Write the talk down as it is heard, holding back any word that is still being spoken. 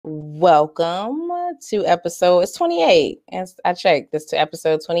Welcome to it's 28. And I checked this to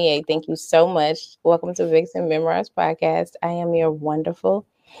episode 28. Thank you so much. Welcome to Vixen Memorize Podcast. I am your wonderful,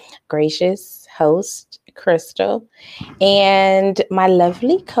 gracious host, Crystal, and my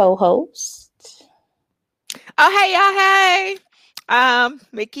lovely co-host. Oh, hey, y'all. Hey.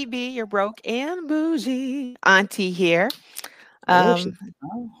 Mickey B, your broke and bougie auntie here. Yeah,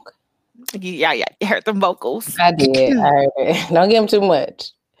 you heard the vocals. I did. I heard it. Don't give them too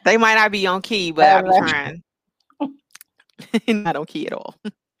much. They might not be on key, but I'll be trying. Not on key at all.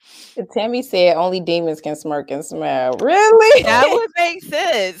 Tammy said only demons can smirk and smile. Really? That would make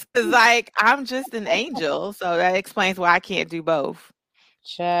sense. Because, I'm just an angel. So that explains why I can't do both.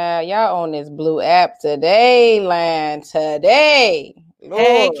 Child, y'all on this blue app today, land today. Lord.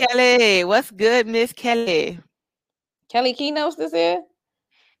 Hey, Kelly. What's good, Miss Kelly? Kelly Keynotes this is?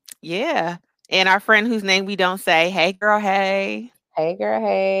 Yeah. And our friend whose name we don't say. Hey, girl, hey. Hey, girl,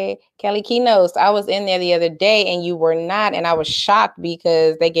 hey. Kelly Keynotes. I was in there the other day and you were not. And I was shocked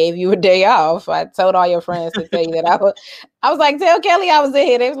because they gave you a day off. I told all your friends to tell you that. I was like, tell Kelly I was in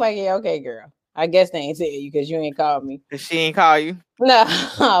here. They was like, yeah, okay, girl. I guess they ain't tell you because you ain't called me. She ain't call you? No,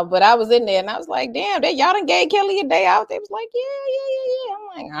 but I was in there and I was like, damn, y'all done gave Kelly a day off. They was like, yeah. I'm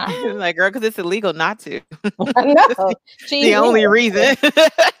like, all right. Like, girl, because it's illegal not to. I know. The only reason.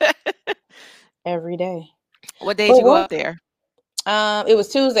 Every day. What day did you go up there? It was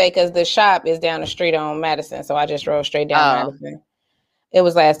Tuesday because the shop is down the street on Madison. So I just rode straight down Madison. It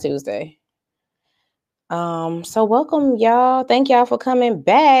was last Tuesday. So welcome, y'all. Thank y'all for coming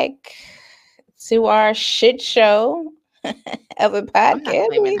back to our shit show of a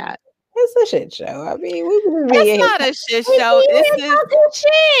podcast. It's a shit show. I mean, it's not a shit show. It's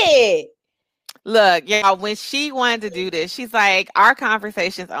shit. Look, y'all, when she wanted to do this, she's like, our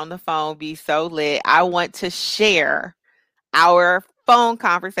conversations on the phone be so lit. I want to share our phone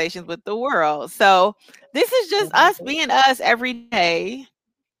conversations with the world. So this is just us being us every day.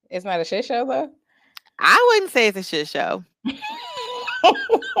 It's not a shit show, though? I wouldn't say it's a shit show.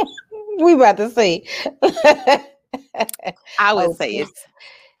 We about to see. I would say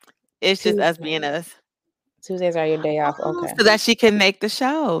it's just us being us. Tuesdays are your day off. Okay. So that she can make the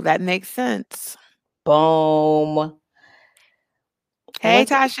show. That makes sense. Boom. Hey,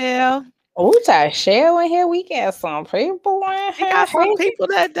 Tashelle. Oh, Tashelle in here. We got some people in here. We got some people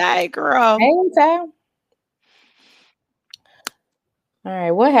that day, girl. Hey, Ty. All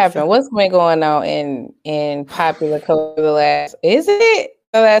right, what happened? What's been going on in popular culture the last? Is it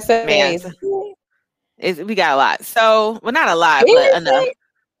the last 7 days? We got a lot. So, well, not a lot, but enough.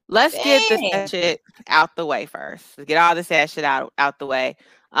 Let's get this shit out the way first. Let's get all this sad shit out the way.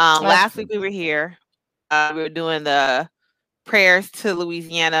 Last week we were here. We were doing the prayers to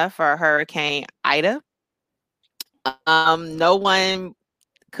Louisiana for Hurricane Ida. No one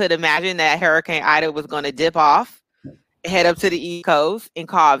could imagine that Hurricane Ida was going to dip off, head up to the East Coast, and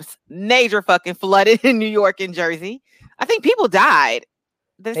cause major fucking flooding in New York and Jersey. I think people died.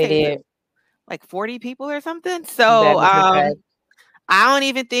 They did. Like 40 people or something. So I don't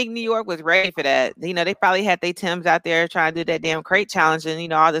even think New York was ready for that. You know, they probably had their Timbs out there trying to do that damn crate challenge,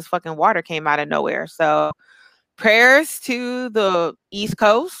 and all this fucking water came out of nowhere. So prayers to the East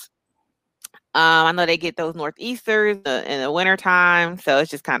Coast. I know they get those northeasters in the wintertime, so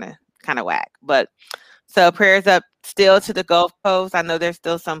it's just kind of whack. But so prayers up still to the Gulf Coast. I know there's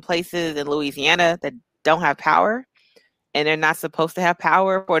still some places in Louisiana that don't have power, and they're not supposed to have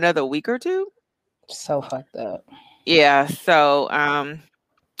power for another week or two. So fucked up. Yeah. So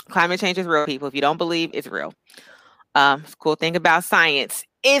climate change is real, people. If you don't believe, it's real. Cool thing about science.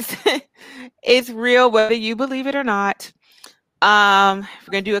 It's real whether you believe it or not. We're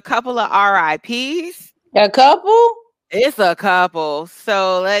gonna do a couple of RIPs. A couple? It's a couple.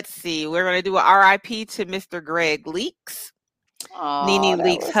 So let's see. We're gonna do a RIP to Mr. Greg Leaks. Nene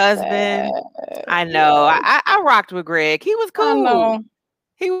Leaks' husband. Sad. I know. Yeah. I rocked with Greg. He was cool.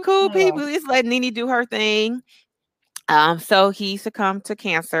 He was cool people. Just let Nene do her thing. So he succumbed to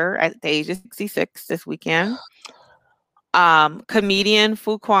cancer at the age of 66 this weekend. Comedian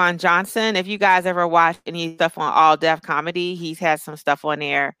Fuquan Johnson. If you guys ever watched any stuff on All Def Comedy, he's had some stuff on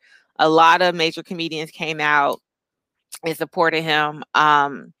there. A lot of major comedians came out and supported him.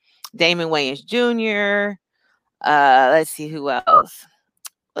 Damon Wayans Jr. Let's see who else.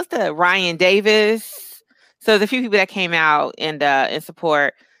 What's the Ryan Davis? So there's a few people that came out and in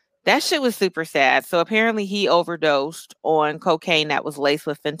support. That shit was super sad. So apparently he overdosed on cocaine that was laced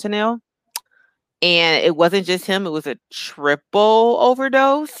with fentanyl. And it wasn't just him. It was a triple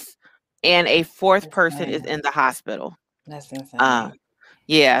overdose. And a fourth person is in the hospital. That's insane.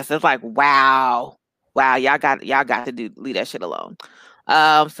 Yeah. So it's like, wow. Y'all got to leave that shit alone.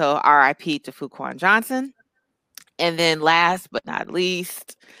 So R.I.P. to Fuquan Johnson. And then last but not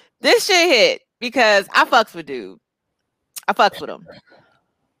least, this shit hit because I fucks with dude. I fucks with him.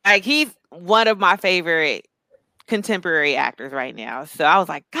 Like, he's one of my favorite contemporary actors right now. So I was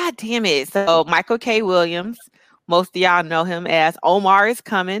like, God damn it. So Michael K. Williams, most of y'all know him as Omar is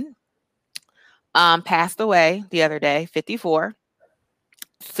Coming, passed away the other day, 54.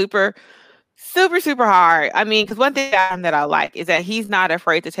 Super hard. I mean, because one thing that I like is that he's not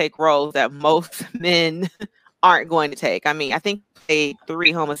afraid to take roles that most men aren't going to take. I mean, I think they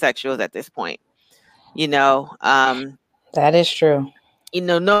 3 homosexuals at this point. That is true.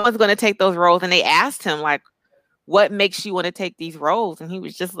 No one's going to take those roles. And they asked him, like, what makes you want to take these roles? And he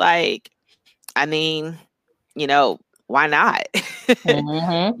was just like, I mean, why not?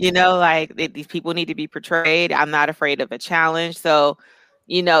 Like, these people need to be portrayed. I'm not afraid of a challenge. So,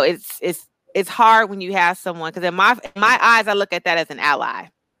 it's hard when you have someone, because in my eyes, I look at that as an ally.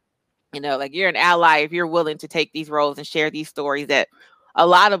 Like, you're an ally if you're willing to take these roles and share these stories that a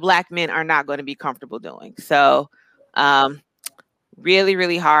lot of Black men are not going to be comfortable doing. So, really,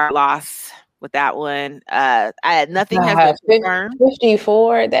 really hard loss with that one. Nothing has been confirmed.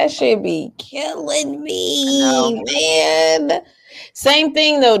 54, that should be killing me, man. Same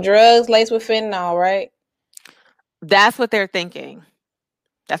thing though, drugs laced with fentanyl, right? That's what they're thinking.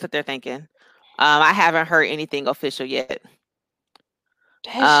 I haven't heard anything official yet.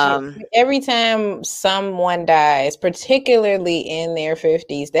 Every time someone dies, particularly in their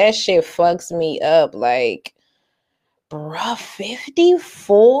 50s, that shit fucks me up. Like, bruh,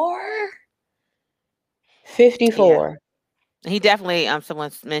 54? 54. Yeah. He definitely,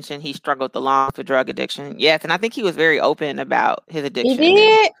 someone mentioned he struggled along with drug addiction. Yes, and I think he was very open about his addiction. He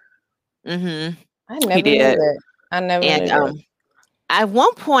did? Mm-hmm. I never knew that. I never knew that. At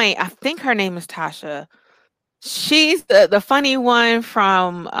one point, I think her name is Tasha. She's the funny one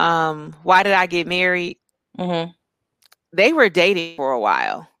from Why Did I Get Married? Mm-hmm. They were dating for a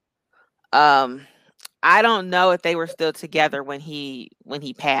while. I don't know if they were still together when he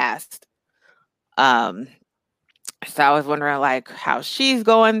passed. So I was wondering, like, how she's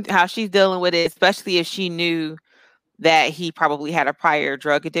dealing with it, especially if she knew that he probably had a prior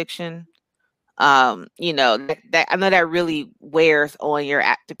drug addiction. That I know that really wears on your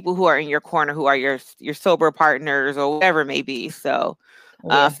people who are in your corner, who are your sober partners or whatever it may be. So, so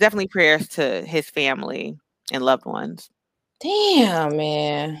definitely prayers to his family and loved ones. Damn,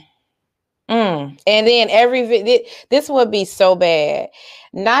 man. And then this would be so bad.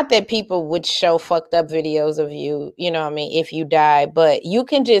 Not that people would show fucked up videos of you, if you die, but you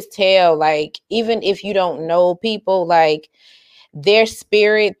can just tell, like, even if you don't know people, like, their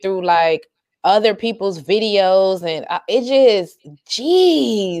spirit through, like, other people's videos, and it just,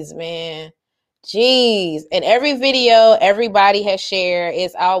 jeez, man. Jeez. And every video everybody has shared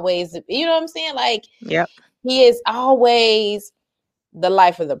is always, you know what I'm saying? Like, yep. He is always the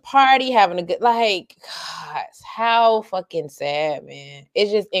life of the party, having a good, like, God, how fucking sad, man.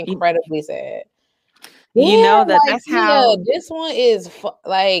 It's just incredibly sad. That's how this one is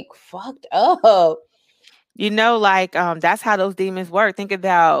fucked up. That's how those demons work. Think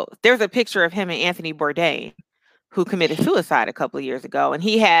about, there's a picture of him and Anthony Bourdain, who committed suicide a couple of years ago, and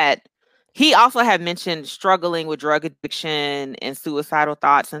he also had mentioned struggling with drug addiction and suicidal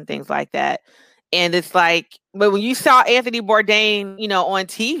thoughts and things like that. And it's like, but when you saw Anthony Bourdain, on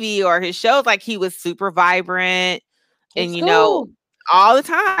TV or his shows, like, he was super vibrant and, all the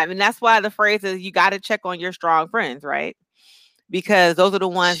time. And that's why the phrase is, you got to check on your strong friends, right? Because those are the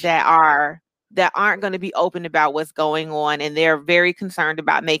ones that aren't going to be open about what's going on. And they're very concerned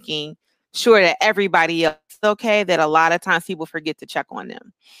about making sure that everybody else is okay, that a lot of times people forget to check on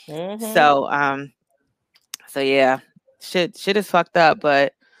them. Mm-hmm. So yeah, shit is fucked up,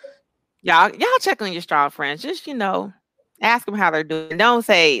 but y'all check on your strong friends. Just, ask them how they're doing. Don't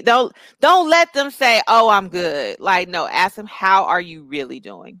let them say, oh, I'm good. Like, no, ask them, how are you really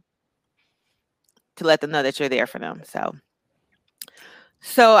doing? To let them know that you're there for them.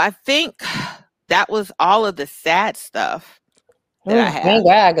 So I think that was all of the sad stuff that I have. Thank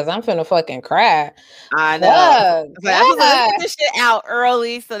God, because I'm finna fucking cry. I know. Let's get this shit out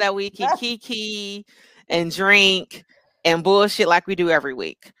early so that we can kiki and drink and bullshit like we do every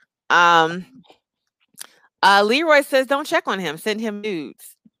week. Leroy says, don't check on him. Send him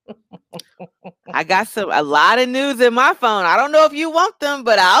nudes. I got a lot of nudes in my phone. I don't know if you want them,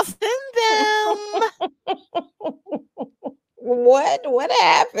 but I'll send them. What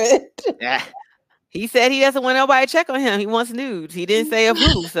happened? Yeah. He said he doesn't want nobody to check on him. He wants nudes. He didn't say of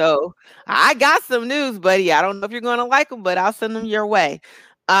who. So I got some nudes, buddy. I don't know if you're going to like them, but I'll send them your way.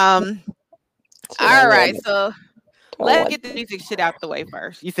 All right. So Let's get the music shit out the way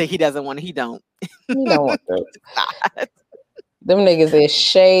first. You say he doesn't want it. He don't. You don't want that. Them niggas is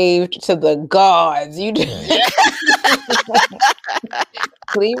shaved to the gods. You do.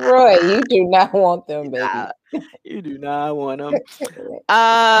 Leroy, you do not want them, baby. You do not want them.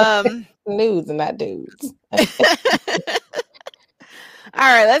 Nudes and not dudes. All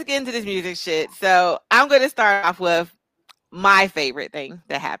right, let's get into this music shit. So I'm going to start off with my favorite thing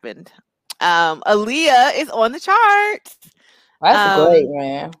that happened. Aaliyah is on the charts. That's great,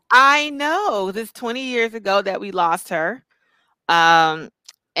 man. I know. This 20 years ago that we lost her. And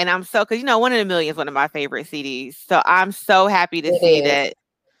I'm so, because, you know, One in a Million is one of my favorite CDs. So I'm so happy to see that.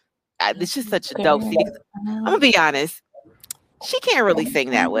 It's just such a dope CD. I'm going to be honest. She can't really sing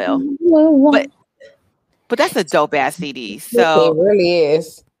that well. But that's a dope ass CD. So it really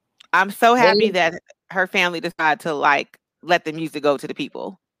is. I'm so happy that her family decided to like let the music go to the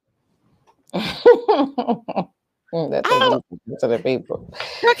people. To the people.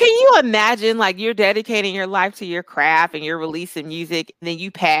 Girl, can you imagine like you're dedicating your life to your craft and you're releasing music and then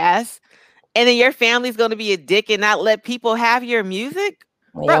you pass and then your family's going to be a dick and not let people have your music?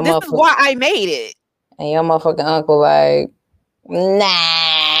 Bro, this is why I made it. And your motherfucking uncle like,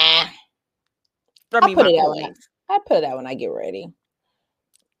 nah. I put it out when I get ready.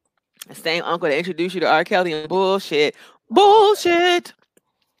 The same uncle that introduced you to R. Kelly and bullshit. Bullshit.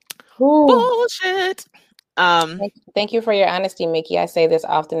 Thank you for your honesty, Mickey. I say this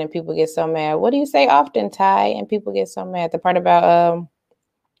often and people get so mad. What do you say often, Ty? And people get so mad. The part about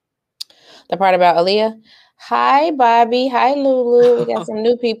Aaliyah. Hi, Bobby. Hi, Lulu. We got some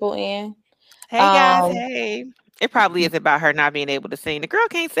new people in. Hey guys. Hey. It probably is about her not being able to sing. The girl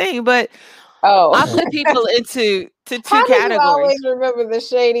can't sing, but I put people into two categories. You always remember the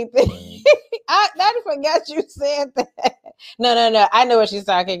shady thing. I forgot you said that. No. I know what she's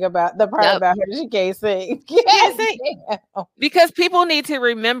talking about. The part about her, she can't sing. Can't sing. Because people need to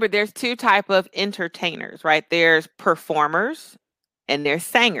remember there's two type of entertainers, right? There's performers and there's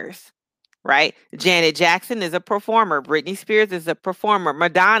singers, right? Janet Jackson is a performer. Britney Spears is a performer.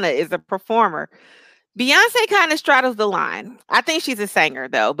 Madonna is a performer. Beyonce kind of straddles the line. I think she's a singer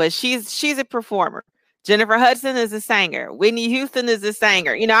though, but she's a performer. Jennifer Hudson is a singer. Whitney Houston is a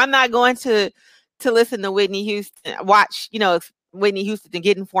singer. You know, I'm not going to listen to Whitney Houston, watch, you know, Whitney Houston and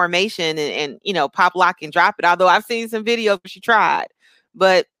get in formation and you know, pop, lock, and drop it. Although I've seen some videos where she tried.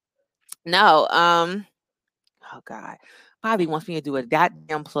 But no, oh God. Bobby wants me to do a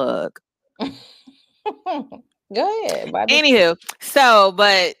goddamn plug. Go ahead, Bobby. Anywho, so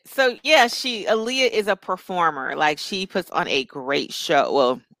yeah, Aaliyah is a performer. Like she puts on a great show.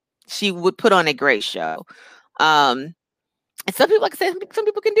 Well, she would put on a great show. And some people, like I said, some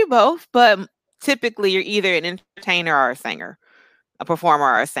people can do both, but typically you're either an entertainer or a singer, a performer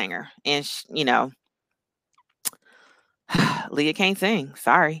or a singer. And you know, Aaliyah can't sing.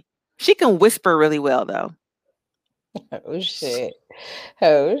 Sorry, she can whisper really well though. Oh shit.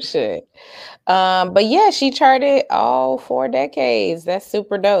 But yeah, she charted all 4 decades. That's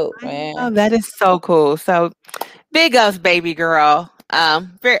super dope, man. Oh, that is so cool. So big ups, baby girl.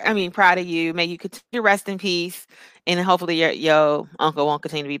 Proud of you. May you continue to rest in peace, and hopefully your uncle won't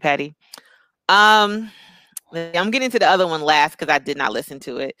continue to be petty. I'm getting to the other one last because I did not listen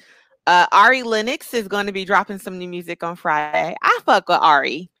to it. Ari Lennox is going to be dropping some new music on Friday. I fuck with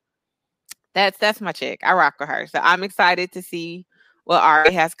Ari. That's my chick. I rock with her. So I'm excited to see what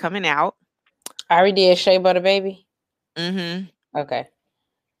Ari has coming out. Ari did Shea Butter Baby? Mm-hmm. Okay.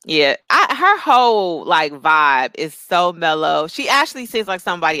 Yeah. Her whole like vibe is so mellow. She actually seems like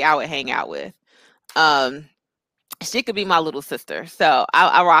somebody I would hang out with. She could be my little sister. So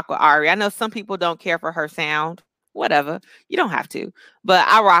I rock with Ari. I know some people don't care for her sound. Whatever. You don't have to. But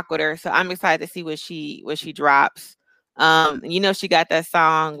I rock with her. So I'm excited to see what she drops. You know, she got that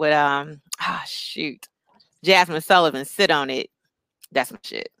song with Jasmine Sullivan, Sit on It. That's my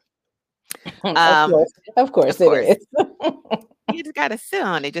shit. Of course it is. You just gotta sit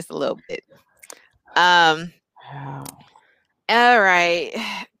on it just a little bit. All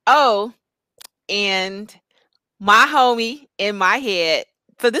right. Oh, and my homie in my head.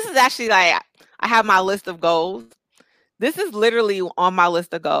 So this is actually like I have my list of goals. This is literally on my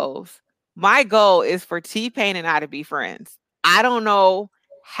list of goals. My goal is for T-Pain and I to be friends. I don't know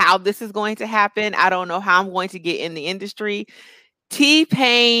how this is going to happen. I don't know how I'm going to get in the industry.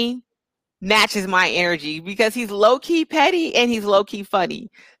 T-Pain matches my energy because he's low-key petty and he's low-key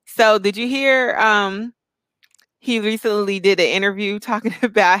funny. So did you hear he recently did an interview talking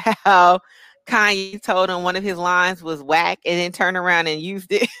about how Kanye told him one of his lines was whack and then turned around and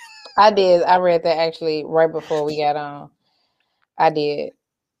used it? I did. I read that actually right before we got on. I did.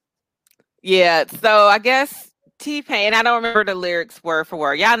 Yeah, so I guess T-Pain, and I don't remember the lyrics word for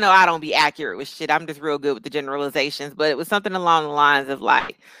word. Y'all know I don't be accurate with shit. I'm just real good with the generalizations, but it was something along the lines of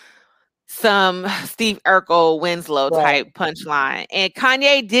like some Steve Urkel Winslow type punchline. And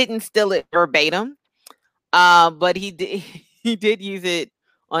Kanye didn't steal it verbatim, but he did he did use it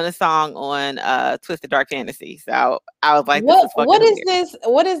on a song on Twisted Dark Fantasy. So I was like, this is fucking hilarious.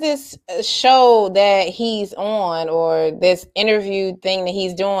 What is this show that he's on, or this interview thing that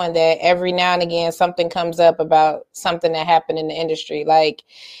he's doing, that every now and again something comes up about something that happened in the industry? Like,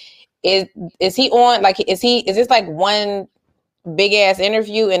 is he on, like, is this like one big ass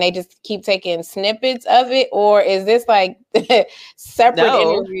interview and they just keep taking snippets of it, or is this like separate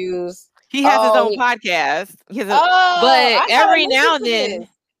interviews? He has his own podcast. But every now and then,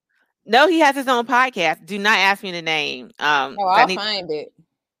 no, he has his own podcast. Do not ask me the name. I'll find it.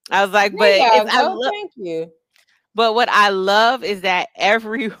 I was like, thank you. But what I love is that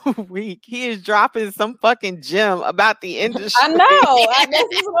every week he is dropping some fucking gem about the industry. I know.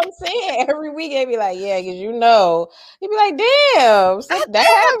 That's what I'm saying. Every week they'd be like, yeah, because you'd be like, damn, so that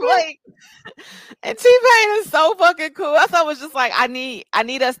happened. Like, and T-Pain is so fucking cool. I was just like, I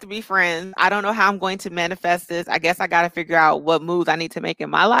need us to be friends. I don't know how I'm going to manifest this. I guess I got to figure out what moves I need to make in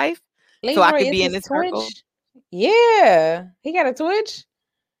my life so I can be in this circle. Yeah, he got a Twitch.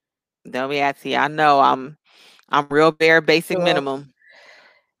 Don't be asking. I know I'm real bare basic minimum.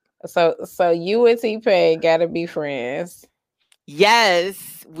 So you and T-Pain gotta be friends.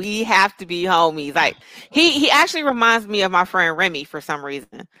 Yes, we have to be homies. Like he actually reminds me of my friend Remy for some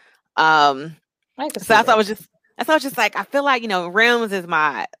reason. So that's why I was just like, I feel like, Rims is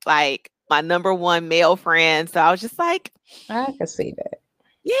my number one male friend. So I was just like, I can see that.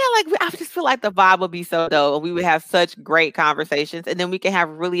 Yeah, like I just feel like the vibe would be so dope. We would have such great conversations, and then we can have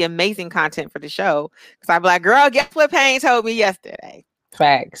really amazing content for the show. Because I'd be like, girl, guess what Pain told me yesterday?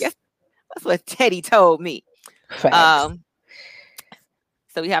 Facts. That's what Teddy told me. Facts.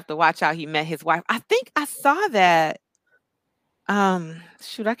 So we have to watch how he met his wife. I think I saw that.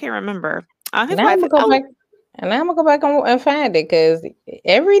 Shoot, I can't remember. I'm gonna go back and find it, because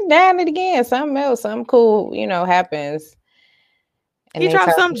every now and again, something cool, happens. And he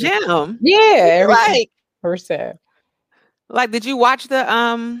dropped some gem. Yeah, like percent. Like, did you watch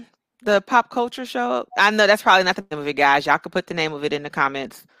the pop culture show? I know that's probably not the name of it, guys. Y'all could put the name of it in the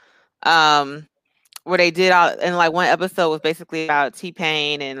comments. Where they did and like one episode was basically about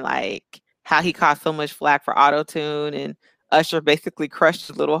T-Pain and like how he caught so much flack for auto-tune, and Usher basically crushed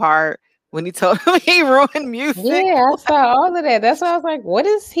his little heart when he told him he ruined music. Yeah, I saw all of that. That's why I was like, what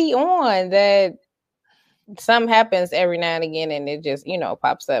is he on that something happens every now and again and it just,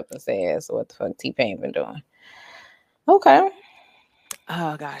 pops up and says, what the fuck T-Pain been doing? Okay.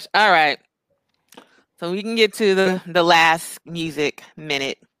 Oh gosh. All right. So we can get to the last music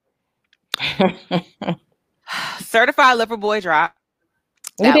minute. Certified Lover Boy drop.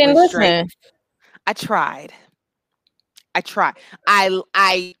 You didn't listen. Drake. I tried. I tried.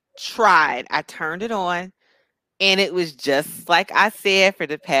 I turned it on, and it was just like I said for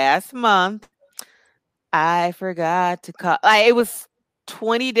the past month. I forgot to call. Like, it was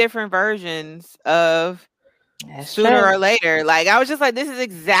 20 different versions of Sooner or Later. Like, I was just like, this is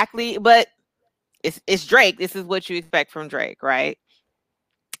exactly, but it's Drake. This is what you expect from Drake, right?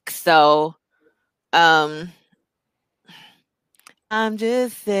 So, I'm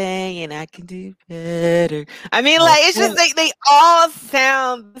just saying I can do better. I mean, like, it's just they all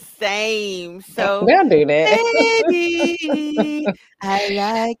sound the same. So they'll do that. Baby, I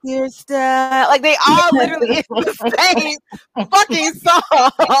like your style. Like, they all literally is the same fucking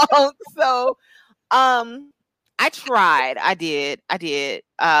song. So, I tried. I did.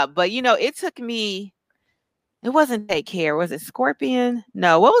 But it took me. It wasn't Take Care. Was it Scorpion?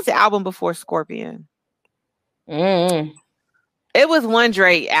 No. What was the album before Scorpion? It was one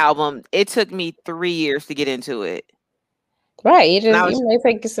Drake album. It took me 3 years to get into it. Right. You may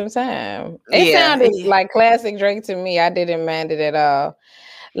take some time. It sounded like classic Drake to me. I didn't mind it at all.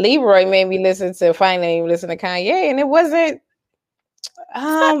 Leroy made me listen to Kanye, and it wasn't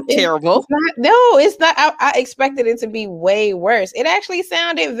terrible. It's not. I expected it to be way worse. It actually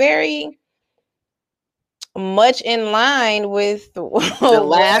sounded very much in line with the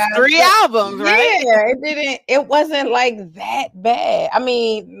last 3 albums, right? Yeah, it wasn't like that bad. I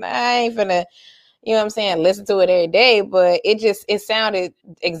mean, I ain't finna, listen to it every day, but it sounded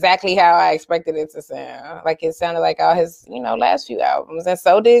exactly how I expected it to sound. Like, it sounded like all his, last few albums. And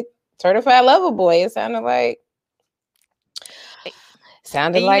so did Certified Lover Boy. It sounded like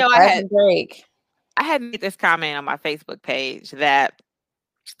Drake. I had made this comment on my Facebook page that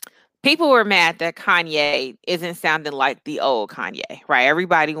people were mad that Kanye isn't sounding like the old Kanye, right?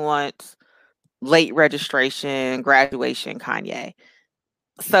 Everybody wants late registration, graduation, Kanye.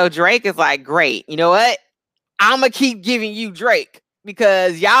 So Drake is like, great. You know what? I'm going to keep giving you Drake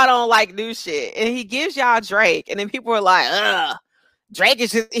because y'all don't like new shit. And he gives y'all Drake. And then people are like, ugh, Drake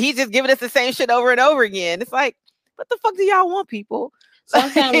is he's just giving us the same shit over and over again. It's like, what the fuck do y'all want, people?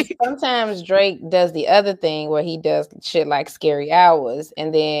 Sometimes Drake does the other thing where he does shit like Scary Hours,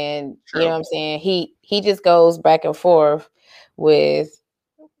 and then you know what I'm saying, he just goes back and forth with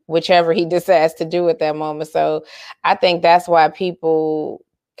whichever he decides to do at that moment. So I think that's why people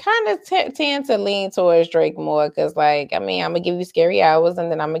kind of tend to lean towards Drake more, because like, I mean, I'm gonna give you Scary Hours, and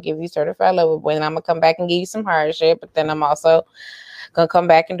then I'm gonna give you Certified Lover Boy, and I'm gonna come back and give you some hard shit, but then I'm also gonna come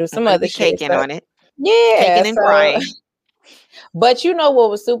back and do some other shit. Caking on it. Yeah. Caking and crying. But you know what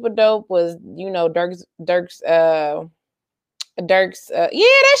was super dope was, you know, Dirk's yeah, that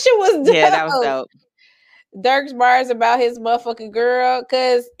shit was dope. Yeah, that was dope. Dirk's bars about his motherfucking girl.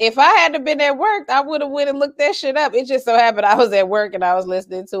 Cause if I had to been at work, I would have went and looked that shit up. It just so happened I was at work and I was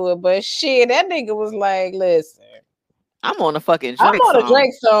listening to it. But shit, that nigga was like, listen, I'm on a fucking Drake song.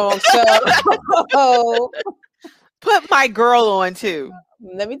 Drake song. So put my girl on too.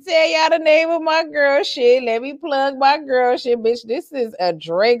 Let me tell y'all the name of my girl shit. Let me plug my girl shit, bitch. This is a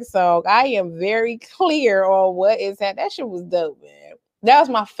Drake song. I am very clear on what is that. That shit was dope, man. That was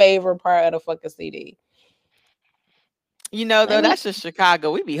my favorite part of the fucking CD. You know, though, that's just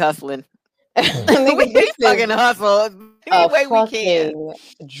Chicago. We be hustling. We be fucking hustle any way we can.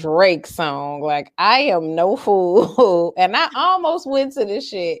 Drake song. Like, I am no fool. And I almost went to this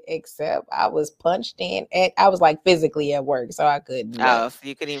shit, except I was punched in. And I was like physically at work, so I couldn't. Oh, so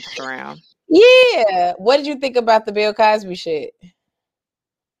you couldn't even push around. Yeah. What did you think about the Bill Cosby shit?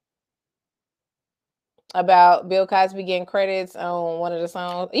 About Bill Cosby getting credits on one of the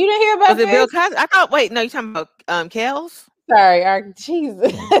songs. You didn't hear about it Bill Cosby? I thought, wait, no, you talking about Kels? Sorry,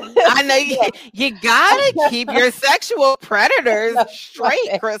 Jesus. I know you gotta keep your sexual predators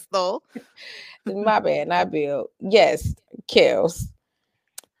straight, Crystal. My bad, not Bill. Yes, Kels.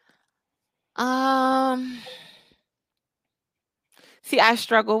 See, I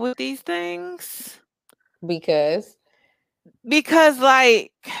struggle with these things because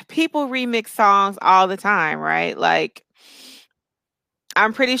like people remix songs all the time, right? Like,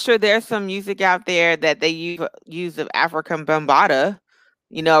 I'm pretty sure there's some music out there that they use of African Bambaataa.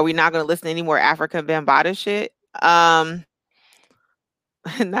 You know, we're not going to listen to any more African Bambaataa shit. Not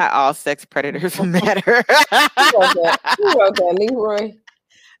all sex predators matter. Who wrote that? Leroy?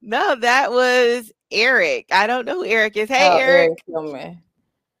 No, that was Eric. I don't know who Eric is. Hey, Eric.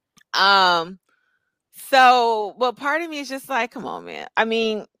 So, but part of me is just like, come on, man. I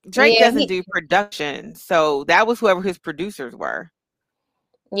mean, Drake doesn't do production, so that was whoever his producers were.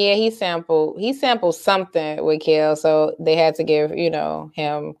 Yeah, he sampled something with Kel, so they had to give, you know,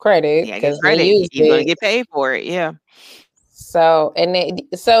 him credit because he's gonna get paid for it. Yeah. So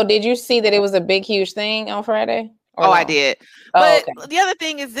did you see that it was a big, huge thing on Friday? No? I did. But the other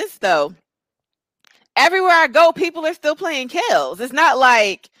thing is this though. Everywhere I go, people are still playing Kels. It's not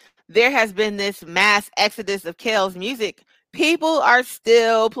like there has been this mass exodus of Kels music. People are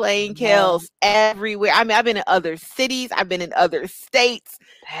still playing Kels everywhere. I mean, I've been in other cities. I've been in other states.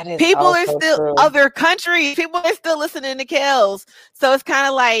 People are still other countries. People are still listening to Kels. So it's kind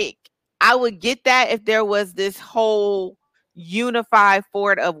of like, I would get that if there was this whole unified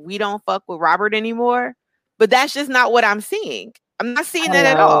forward of we don't fuck with Robert anymore. But that's just not what I'm seeing. I'm not seeing that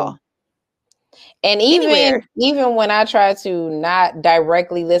at all. And even when I try to not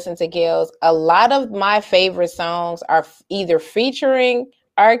directly listen to Kels, a lot of my favorite songs are either featuring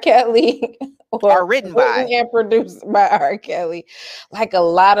R. Kelly or written by and produced by R. Kelly. Like a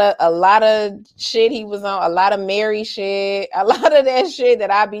lot of shit he was on, a lot of Mary shit, a lot of that shit that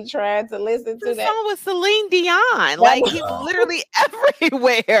I be trying to listen to. That song with Celine Dion, like he's literally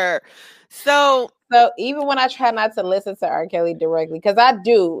everywhere. So even when I try not to listen to R. Kelly directly, because I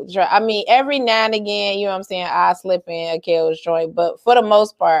do, I mean, every now and again, you know what I'm saying, I slip in a Kel's joint, but for the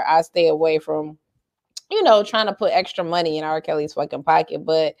most part, I stay away from, you know, trying to put extra money in R. Kelly's fucking pocket.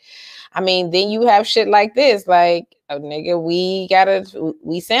 But I mean, then you have shit like this, like, oh, nigga,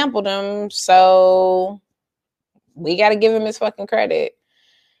 we sampled him, so we gotta give him his fucking credit.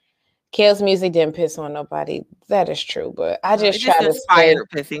 Kel's music didn't piss on nobody. That is true, but I just try to stay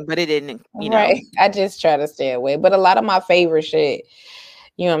pissing, but it didn't, you know. I just try to stay away. But a lot of my favorite shit,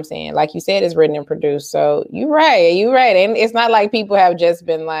 you know what I'm saying? Like you said, is written and produced. So you're right. And it's not like people have just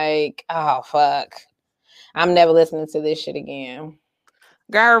been like, oh fuck, I'm never listening to this shit again.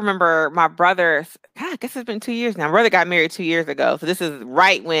 I remember my brother, I guess it's been 2 years now. My brother got married 2 years ago. So this is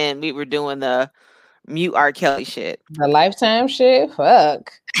right when we were doing the mute R. Kelly shit. The Lifetime shit?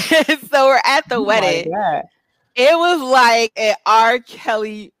 Fuck. So we're at the wedding. God. It was like an R.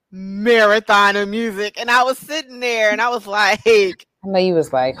 Kelly marathon of music. And I was sitting there and I was like, I know you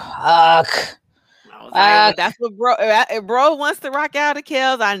was like, fuck. I was like, that's what bro wants to rock out to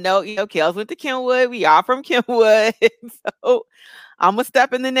Kels. I know, Kels went to Kenwood. We all from Kenwood. So I'm gonna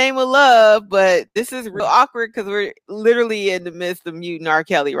step in the name of love, but this is real awkward because we're literally in the midst of muting R.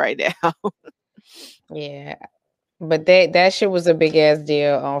 Kelly right now. Yeah. But that shit was a big ass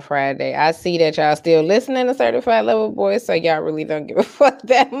deal on Friday. I see that y'all still listening to Certified Lover Boy, so y'all really don't give a fuck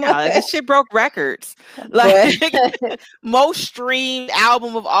that much. This shit broke records. Like most streamed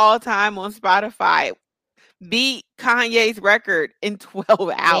album of all time on Spotify beat Kanye's record in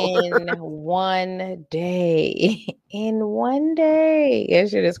 12 hours. In one day. In one day.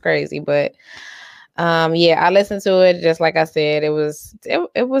 That shit is crazy. But yeah, I listened to it. Just like I said, it was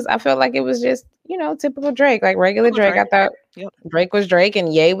I felt like it was just, typical Drake, like regular Drake. I thought Drake was Drake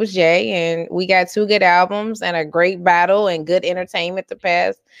and Ye was Ye, and we got two good albums and a great battle and good entertainment the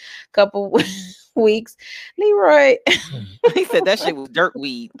past couple weeks. Leroy, he said that shit was dirt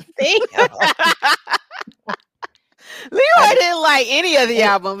weed. Leroy didn't like any of the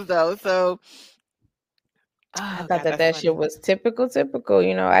albums though, so I thought that shit was typical.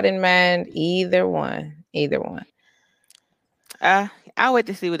 I didn't mind either one. I'll wait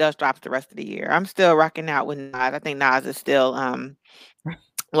to see what else drops the rest of the year. I'm still rocking out with Nas. I think Nas is still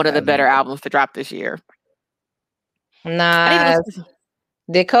one of the better albums to drop this year. Nas.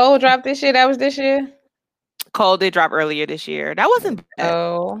 Did Cole drop this year? That was this year? Cole did drop earlier this year. That wasn't bad.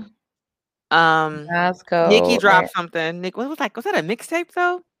 Oh. Nas, Cole. Nicki dropped something. Nick, was that a mixtape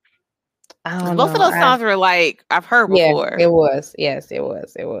though? I don't Most know. of those songs were like I've heard before. It was. Yes, it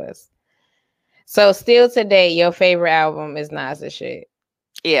was. So still today, your favorite album is Nas's shit.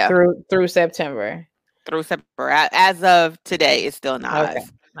 Yeah. Through September. Through September. As of today, it's still Nas. Okay.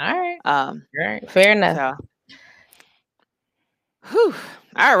 All right. All right. Fair enough. So.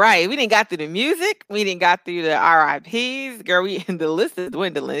 All right. We didn't got through the music. We didn't got through the RIPs. Girl, the list is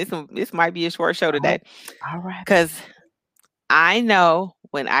dwindling. This might be a short show today. All right. Because I know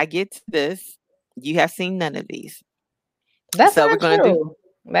when I get to this, you have seen none of these. That's not true.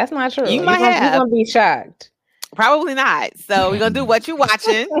 That's not true. You might have. You're going to be shocked. Probably not. So we're going to do what you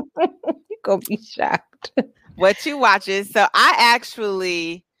watching. You're going to be shocked. What you watching. So I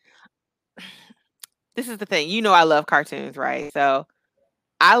actually, this is the thing. I love cartoons, right? So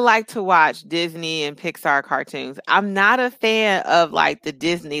I like to watch Disney and Pixar cartoons. I'm not a fan of like the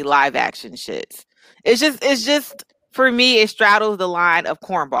Disney live action shits. It's just for me, it straddles the line of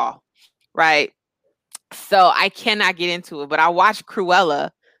cornball, right? So I cannot get into it, but I watched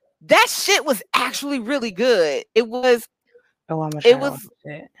Cruella. That shit was actually really good. It was kind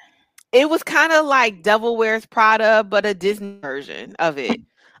of like Devil Wears Prada, but a Disney version of it.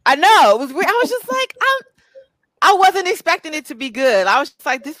 I know, it was weird. I was just like, I wasn't expecting it to be good. I was just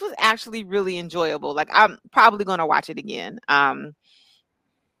like, this was actually really enjoyable. Like, I'm probably going to watch it again.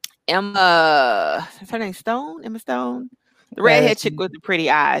 Emma, is her name Stone? Emma Stone? The redhead chick with the pretty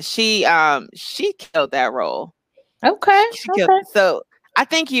eyes. She killed that role. Okay. So I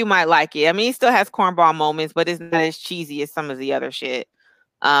think you might like it. I mean, it still has cornball moments, but it's not as cheesy as some of the other shit.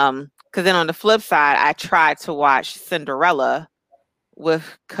 Because then on the flip side, I tried to watch Cinderella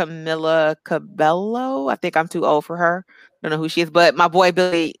with Camila Cabello. I think I'm too old for her. Don't know who she is, but my boy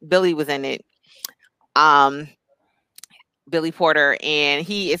Billy was in it. Billy Porter, and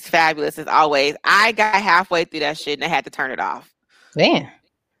he is fabulous as always. I got halfway through that shit and I had to turn it off. Man,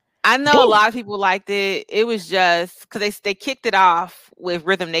 I know a lot of people liked it. It was just because they kicked it off with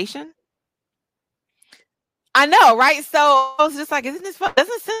Rhythm Nation. I know, right? So I was just like, isn't this fun?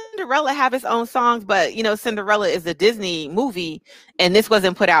 Doesn't Cinderella have its own songs? But Cinderella is a Disney movie, and this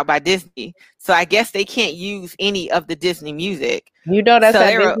wasn't put out by Disney. So I guess they can't use any of the Disney music. That's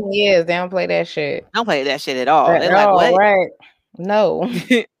how Disney is. They don't play that shit. Don't play that shit at all. They're like, what? Right. No.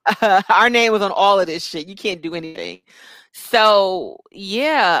 Our name was on all of this shit. You can't do anything. So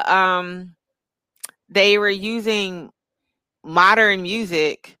yeah, they were using modern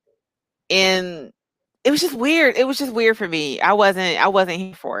music in. It was just weird. It was just weird for me. I wasn't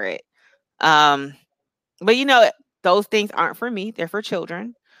here for it. But those things aren't for me. They're for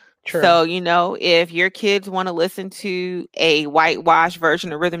children. True. So, if your kids want to listen to a whitewash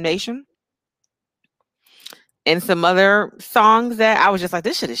version of Rhythm Nation and some other songs that I was just like,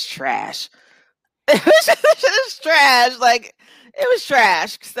 this shit is trash. This shit is trash. Like, it was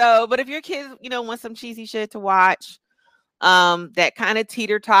trash. So, but if your kids, want some cheesy shit to watch, that kind of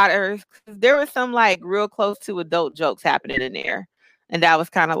teeter-totters, there was some like real close to adult jokes happening in there, and that was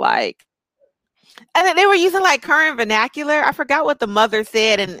kind of like, And then they were using like current vernacular. I forgot what the mother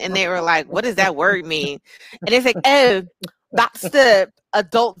said, and they were like, "What does that word mean?" And it's like, "Oh, that's the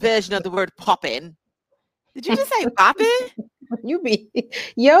adult version of the word popping." Did you just say popping? You be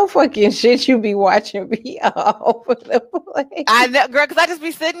yo fucking shit. You be watching me all over the place. I know, girl, because I just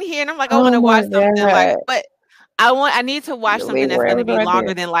be sitting here and I'm like, I want to watch something like, but I need to watch something that's going to be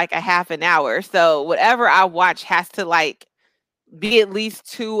longer than like a half an hour. So whatever I watch has to like be at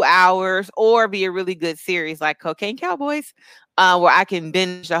least 2 hours or be a really good series like Cocaine Cowboys, where I can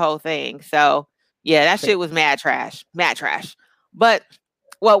binge the whole thing. So yeah, that shit was mad trash. But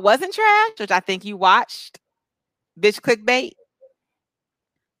what wasn't trash, which I think you watched, Bitch Clickbait.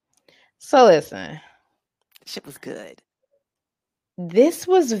 So listen, shit was good. This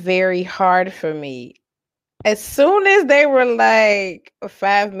was very hard for me. As soon as they were like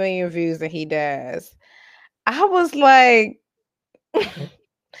 5 million views and he dies, I was like,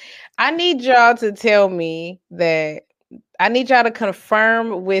 I need y'all to tell me that, I need y'all to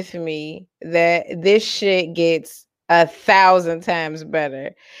confirm with me that this shit gets 1,000 times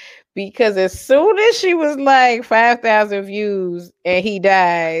better. Because as soon as she was like 5,000 views and he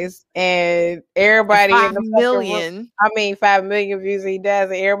dies, and everybody in the 5 million views and he dies,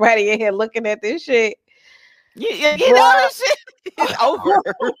 and everybody in here looking at this shit. You know this shit is over.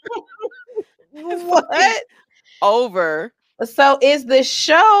 What? Over. So is the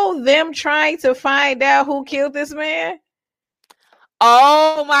show them trying to find out who killed this man?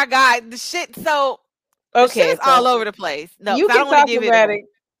 Oh my God. The shit. So okay, it's all over the place. No, you can talk about it.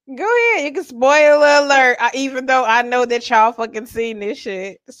 Go ahead. You can spoiler alert. Even though I know that y'all fucking seen this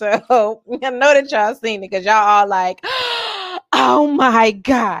shit. So I know that y'all seen it because y'all all like, oh my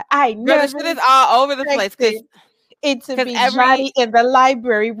God. I never. This shit is all over the place. It to be Johnny in the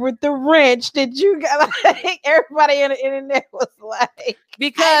library with the wrench that you got. Like, everybody on the internet was like,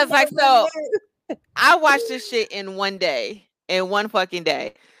 because like, so I watched this shit in one day, in one fucking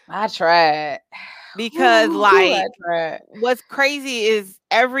day. I tried. Because like, what's crazy is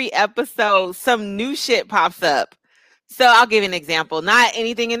every episode some new shit pops up. So I'll give you an example. Not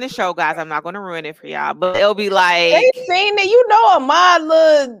anything in the show, guys. I'm not going to ruin it for y'all, but it'll be like, they seen it. You know, my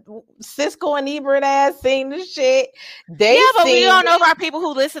little Cisco and Ebert ass seen the shit. But we don't know about people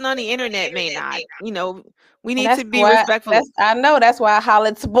who listen on the internet may not. You know, we need to be respectful. I know that's why I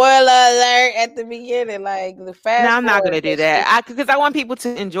hollered spoiler alert at the beginning. Like the fast. No, I'm not going to do that. Because I want people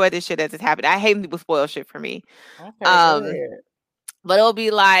to enjoy this shit as it's happening. I hate when people spoil shit for me. Okay, but it'll be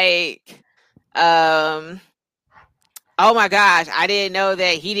like, oh my gosh, I didn't know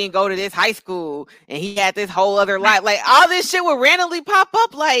that he didn't go to this high school and he had this whole other life. Like all this shit will randomly pop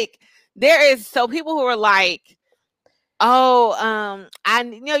up. Like there is people who are like, oh, I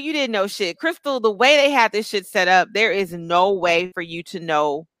know you didn't know shit. Crystal, the way they had this shit set up, there is no way for you to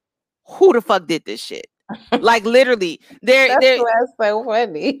know who the fuck did this shit. Like literally, that's so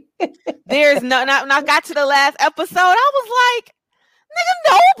funny. There's no, when I got to the last episode, I was like,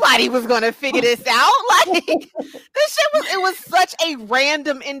 nigga, nobody was gonna figure this out. Like this shit was such a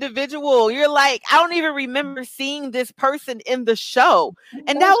random individual. You're like, I don't even remember seeing this person in the show.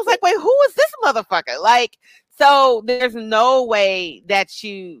 And I was like, wait, who is this motherfucker? Like, so there's no way that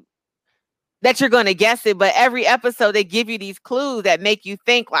you're gonna guess it, but every episode they give you these clues that make you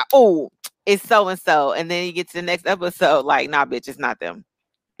think like, oh, it's so and so. And then you get to the next episode, like, nah, bitch, it's not them.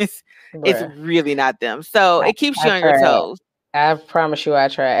 It's really not them. So it keeps you on your toes. I promise you I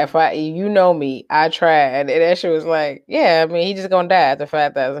tried. You know me, I tried. And that shit was like, yeah, I mean, he just gonna die after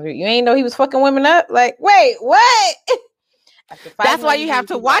 5,000 people. You ain't know he was fucking women up? Like, wait, what? That's why you have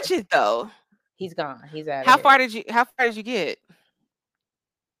to watch it though. He's gone. He's out. How far did you get?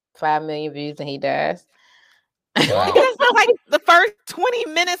 5 million views and he dies. Wow. That's like the first 20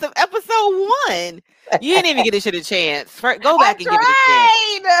 minutes of episode 1. You didn't even get this shit a chance. Go back and give it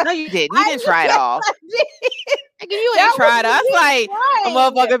a chance. No, you didn't. You didn't try it all. You ain't tried. I was like, a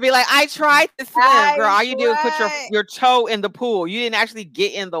motherfucker be like, I tried to swim, girl. All you do is put your toe in the pool. You didn't actually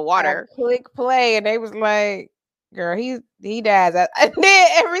get in the water. Click play, and they was like, girl, he dies. And then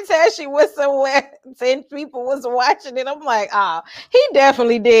every time she was somewhere, 10 people was watching it. I'm like, he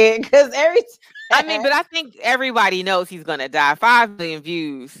definitely did. Because I mean, but I think everybody knows he's gonna die. 5 million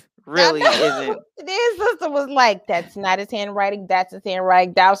views really isn't. His sister was like, that's not his handwriting. That's his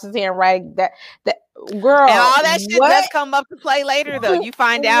handwriting. That's his handwriting. That girl. And all that shit does come up to play later, though. You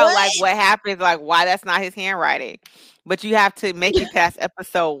find out like what happens, like why that's not his handwriting. But you have to make it past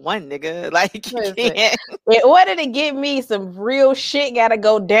episode 1, nigga. Like, you can't. In order to get me, some real shit got to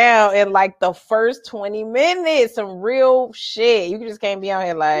go down in like the first 20 minutes. Some real shit. You just can't be on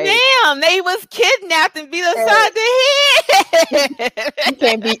here like, damn, they was kidnapped and beat upside the head. You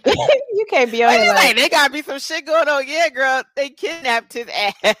can't be you can't be on here like they gotta be some shit going on. Yeah, girl, they kidnapped his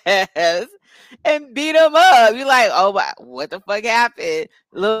ass and beat him up. You like, oh my, what the fuck happened?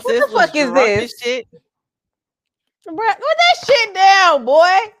 Little sis was fuck is drunk this? as shit. Bro, put that shit down,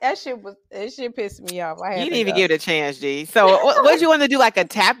 boy. That shit pissed me off. You didn't even give it a chance, G. So what you want to do? Like a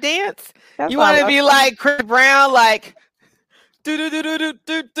tap dance? That's You want to be like Chris Brown, like do do do do do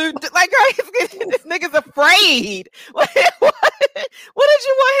do do. Like, girl, this nigga's afraid. What did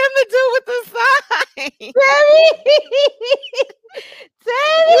you want him to do with the sign?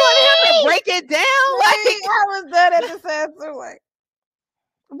 Tammy, you want him to break it down? Like, I was done at the same time. Like,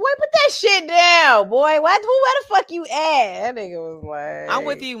 boy, put that shit down, boy. Where the fuck you at? That nigga was like, I'm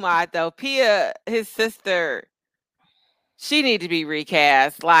with you, Mod, though. Pia, his sister, she need to be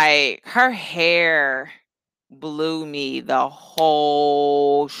recast. Like, her hair blew me the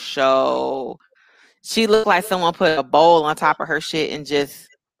whole show. She looked like someone put a bowl on top of her shit and just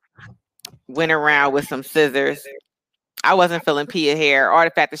went around with some scissors. I wasn't feeling Pia hair or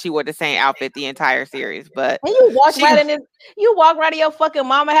the fact that she wore the same outfit the entire series, but and you walk right in your fucking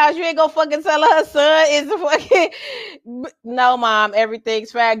mama house. You ain't gonna fucking tell her son is the fucking no, mom.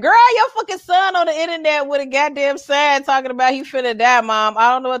 Everything's fine, girl. Your fucking son on the internet with a goddamn sign talking about he finna die, mom. I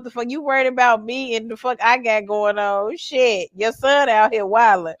don't know what the fuck you worried about me and the fuck I got going on. Shit, your son out here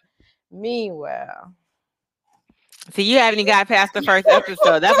wilding. Meanwhile. See, you haven't even got past the first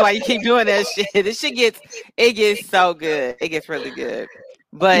episode. That's why you keep doing that shit. This shit gets so good. It gets really good.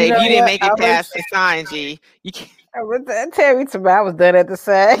 But if you didn't make it past the sign, G, you can't. Tell me to I was done at the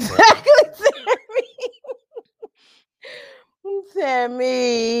side. Tell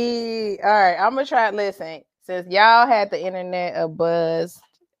me. All right, I'm gonna try. Listen, since y'all had the internet abuzz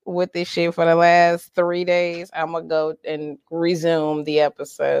with this shit for the last 3 days, I'm gonna go and resume the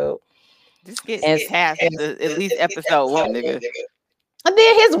episode. Just get past at least episode 1, nigga. And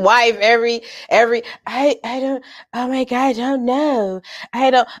then his wife, I don't, oh my God, I don't know. I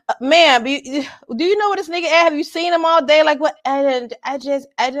don't, ma'am, do you know what this nigga at? Have you seen him all day? Like, what? I don't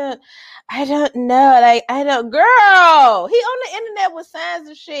know. Like, I don't, girl, he on the internet with signs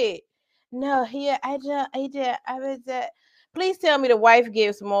of shit. No, please tell me the wife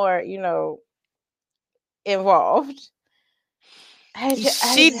gives more, involved.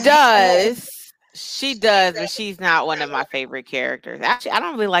 She does, but she's not one of my favorite characters. Actually, I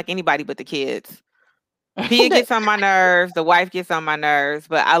don't really like anybody but the kids. Pia gets on my nerves. The wife gets on my nerves,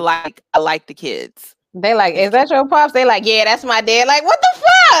 but I like the kids. They like, is that your pops? They like, yeah, that's my dad. Like, what the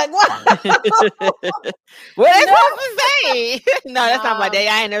fuck? What they supposed to say? No, that's not my dad.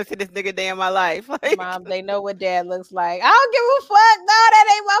 I ain't never seen this nigga day in my life. Like, Mom, they know what dad looks like. I don't give a fuck. No, that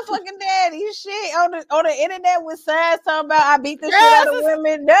ain't my fucking daddy. Shit on the internet with signs talking about I beat the shit out of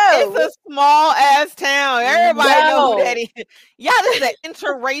women. No, it's a small ass town. Everybody know who that is. Yeah, this is an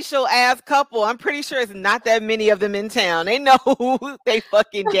interracial ass couple. I'm pretty sure it's not that many of them in town. They know who they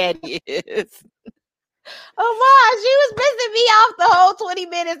fucking daddy is. Oh, Ma, she was pissing me off the whole 20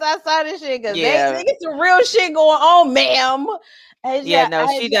 minutes I saw this shit because they get some real shit going on, ma'am.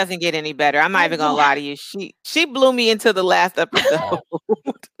 She doesn't get any better. I'm not even gonna lie to you. She blew me into the last episode.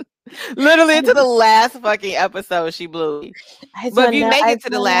 Literally into the last fucking episode, she blew me. But if you make it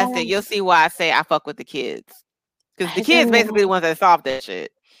to the last thing, you'll see why I say I fuck with the kids. Because the kids basically the ones that solved that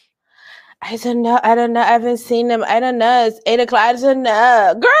shit. I don't know. I haven't seen them. I don't know. It's 8 o'clock. I don't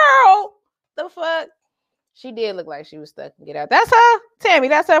know. Girl, the fuck? She did look like she was stuck in Get Out. That's her? Tammy,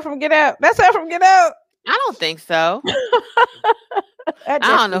 that's her from Get Out. That's her from Get Out. I don't think so. I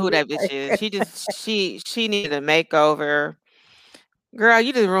don't know who that bitch is. She needed a makeover. Girl,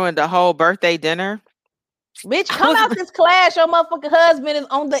 you just ruined the whole birthday dinner. Bitch, come out this class. Your motherfucking husband is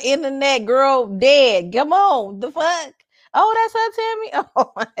on the internet, girl, dead. Come on. The fuck? Oh, that's her, Tammy?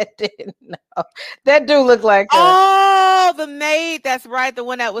 Oh, I didn't know. That dude looked like her. Oh, the maid. That's right. The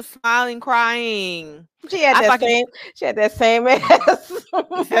one that was smiling, crying. She had that same ass.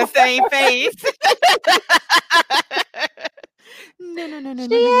 That same face. No.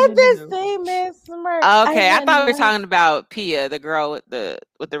 She had the same ass smirk. Okay, I thought we were talking about Pia, the girl with the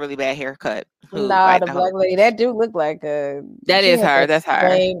really bad haircut. Nah, the black lady. That dude looked like a. That is her. That's her.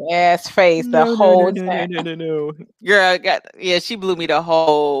 Same ass face the whole time. No. Girl, she blew me the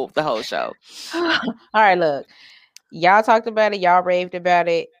whole show. All right, look, y'all talked about it. Y'all raved about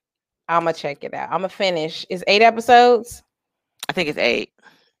it. I'm gonna check it out. I'm gonna finish. It's 8 episodes. I think it's 8.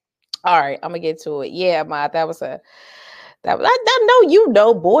 All right, I'm gonna get to it. Yeah, Ma, that was I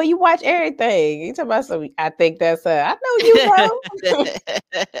know boy. You watch everything. You talking about something? I think that's I know you know.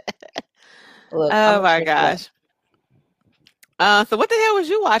 Look, oh my gosh. So what the hell was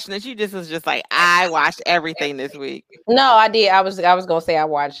you watching that you just was just like, I watched everything this week? No, I did. I was gonna say I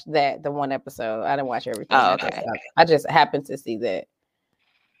watched the one episode. I didn't watch everything. Oh, okay. I just happened to see that.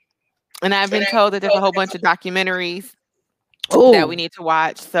 And I've been told that there's a whole bunch of documentaries Ooh. that we need to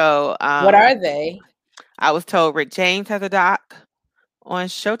watch. So what are they? I was told Rick James has a doc on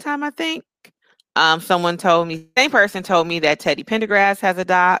Showtime, I think. Someone told me, same person told me that Teddy Pendergrass has a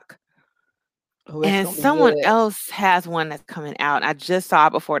doc. And someone else has one that's coming out. I just saw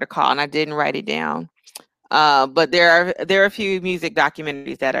it before the call and I didn't write it down. But there are a few music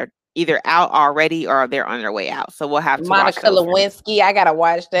documentaries that are either out already or they're on their way out. So we'll have to Monica Lewinsky. I gotta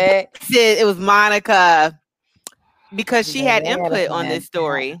watch that. It was Monica because she had input on this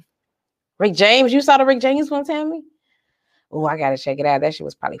story. Rick James, you saw the Rick James one, Tammy? Oh, I gotta check it out. That shit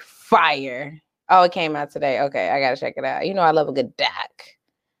was probably fire. Oh, it came out today. Okay, I gotta check it out. You know, I love a good doc.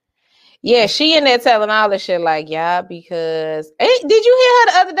 Yeah, she in there telling all this shit like, yeah, because did you hear her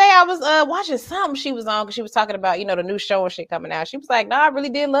the other day? I was watching something she was on because she was talking about, you know, the new show and shit coming out. She was like, no, I really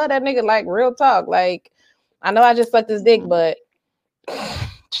did love that nigga, like real talk. Like, I know I just sucked his dick, but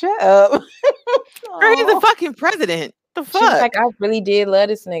shut up. Girl, he's the fucking president. The fuck? She's like, I really did love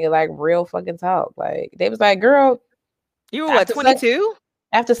this nigga, like real fucking talk. Like they was like, girl, you were what, 22?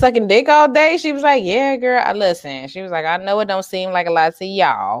 After sucking dick all day, she was like, yeah, girl, I listen. She was like, I know it don't seem like a lot to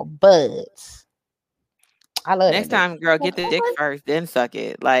y'all, but I love it. Next time, girl, get the dick first, then suck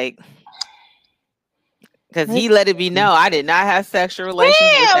it. Like, because he let it be known I did not have sexual relations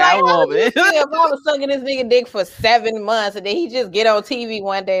with that woman. If I was sucking this nigga dick for 7 months and then he just get on TV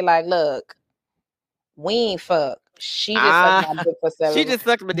one day like, look, we ain't fuck. She just sucked my dick for 7 months. She just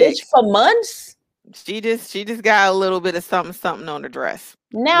sucked my dick for months? She just got a little bit of something on the dress.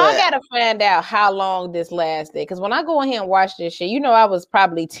 Now I gotta find out how long this lasted. Because when I go in here and watch this shit, you know I was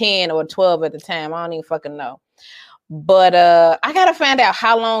probably 10 or 12 at the time. I don't even fucking know. But I gotta find out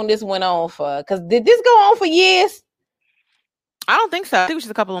how long this went on for. Because did this go on for years? I don't think so. I think it was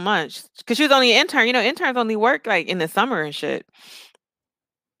just a couple of months. Because she was only an intern. You know, interns only work like in the summer and shit.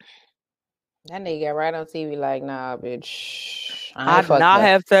 That nigga got right on TV like, nah, bitch. I did not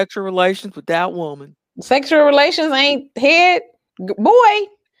have sexual relations with that woman. Sexual relations ain't head, boy.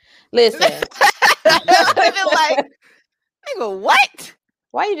 Listen. Like, nigga, what?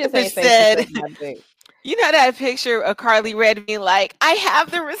 Why you just ain't said? You know that picture of Carly Redden like, I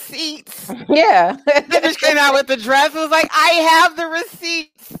have the receipts. Yeah. That bitch came out with the dress. It was like, I have the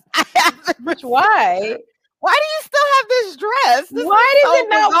receipts. I have the receipts. Why? Why do you still have this dress? Why is it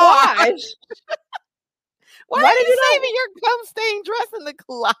not washed? Why did you saving your cum stained dress in the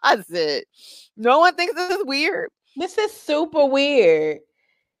closet? No one thinks this is weird. This is super weird.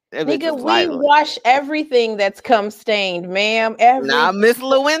 Nigga, we wash everything that's cum stained, ma'am. Nah, Miss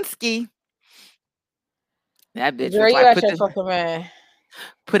Lewinsky. That bitch. Girl, you got your fucking man.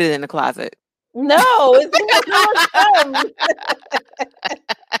 Put it in the closet. No, it's not.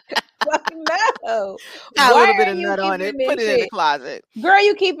 No. Got a little bit of nut on it. Put it in the closet. Girl,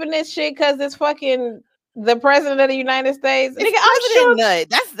 you keeping this shit because it's fucking the president of the United States. Nigga, I'm nut.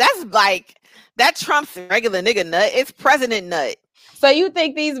 That's like that Trump's regular nigga nut. It's president nut. So you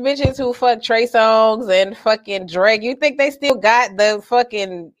think these bitches who fuck Trey Songz and fucking Drake, you think they still got the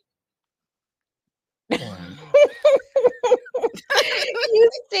fucking you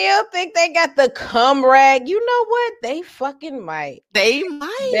still think they got the cum rag? You know what? They fucking might. They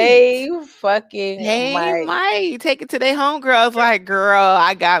might. They fucking might. Take it to their homegirls like, girl,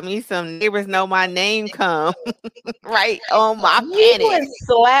 I got me some neighbors know my name cum. Right on my panties. You would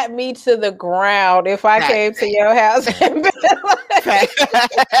slap me to the ground if I came to your house and been like,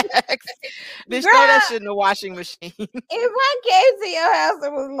 bitch, throw that shit in the washing machine. If I came to your house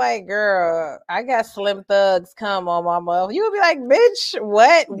and was like, girl, I got Slim Thugs cum on my mouth, you would be like, bitch,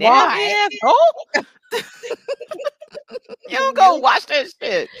 what? Why? You don't go wash that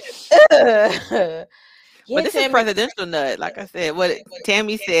shit. But this is presidential nut. Like I said, what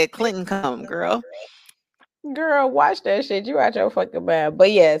Tammy said, Clinton cum, girl. Girl, watch that shit. You out your fucking mind.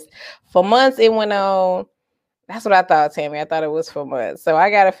 But yes, for months it went on. That's what I thought, Tammy. I thought it was for months. So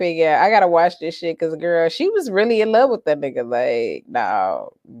I gotta watch this shit because girl, she was really in love with that nigga. Like,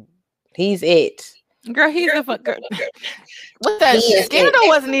 no, he's it. Girl, he's a fuck girl. What that shit? Scandal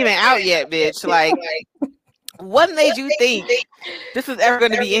wasn't even out yet, bitch. Like, what made you think this is ever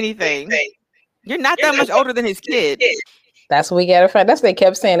going to be anything? You're not that much older than his kid. That's what we gotta find. That's what they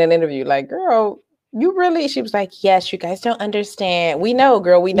kept saying in an interview. Like, girl, you really? She was like, yes, you guys don't understand. We know,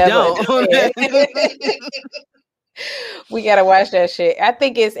 girl. We know. We gotta watch that shit. I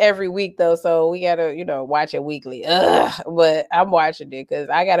think it's every week though, so we gotta, watch it weekly. But I'm watching it because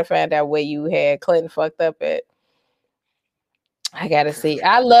I gotta find out where you had Clinton fucked up at. I gotta see.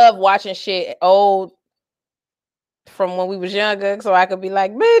 I love watching shit old from when we was younger, so I could be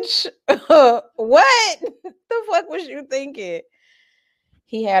like, bitch, what the fuck was you thinking?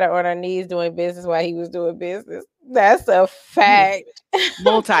 He had her on her knees doing business while he was doing business. That's a fact.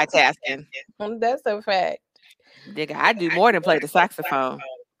 Multitasking. That's a fact. Nigga, I do more than play the saxophone.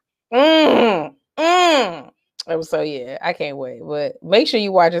 So yeah, I can't wait. But make sure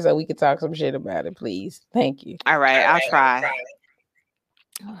you watch it so we can talk some shit about it, please. Thank you. All right, I'll try.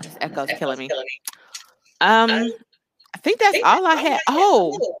 Oh, this echo's killing me. I think that's all I had.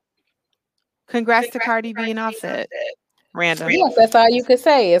 Oh, congrats to Cardi B and Offset. Random. Yes, that's all you could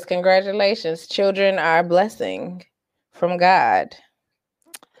say is congratulations. Children are a blessing from God.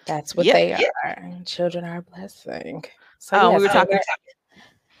 That's what they are. Children are a blessing. So we were talking,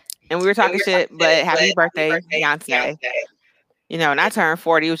 and we were talking shit, but happy birthday, Beyonce. You know, and I turned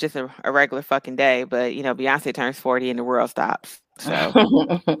 40. It was just a regular fucking day, but you know, Beyonce turns 40 and the world stops.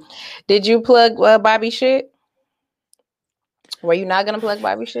 So, did you plug Bobby shit? Were you not gonna plug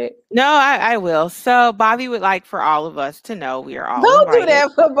Bobby shit? No, I will. So Bobby would like for all of us to know we are all Don't invited. do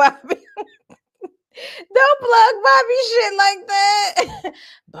that for Bobby. Don't plug Bobby shit like that.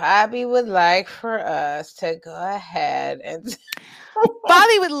 Bobby would like for us to go ahead and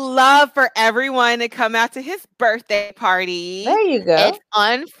Bobby would love for everyone to come out to his birthday party. There you go. It's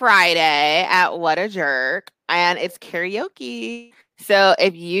on Friday at What a Jerk, and it's karaoke. So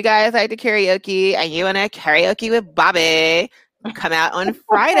if you guys like to karaoke and you want to karaoke with Bobby, come out on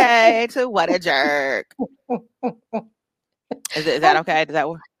Friday to What a Jerk. Is that okay? Does that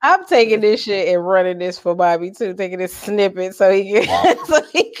work? I'm taking this shit and running this for Bobby too, taking this snippet so he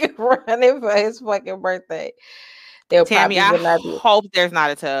can run it for his fucking birthday. Tammy, I hope there's not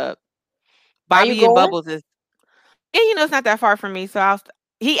a tub. Bobby and Bubbles is, yeah, you know, it's not that far from me. So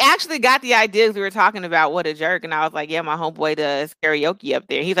he actually got the ideas we were talking about. What a Jerk. And I was like, yeah, my homeboy does karaoke up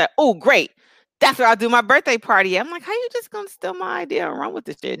there. He's like, oh, great. That's where I'll do my birthday party. I'm like, how you just gonna steal my idea and run with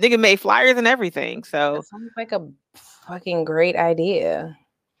this shit? Nigga made flyers and everything. So that sounds like a fucking great idea.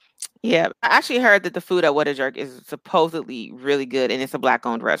 Yeah, I actually heard that the food at What a Jerk is supposedly really good, and it's a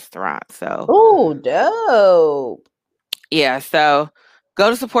Black-owned restaurant. So, oh, dope. Yeah, so go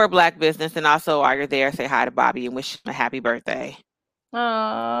to support Black business, and also while you're there, say hi to Bobby and wish him a happy birthday.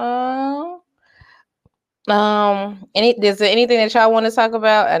 Aww. Is there anything that y'all want to talk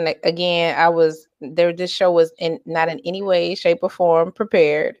about? And again, this show was not in any way, shape, or form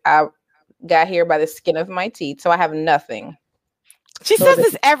prepared. I got here by the skin of my teeth, so I have nothing. She says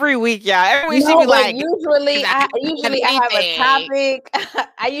this every week, y'all. Every week she be like, usually I have a topic.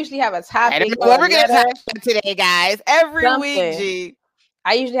 I usually have a topic. I don't know what we're gonna talk about today, guys. Every week, G.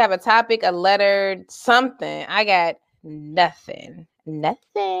 I usually have a topic, a letter, something. I got nothing.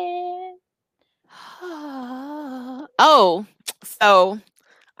 Oh, so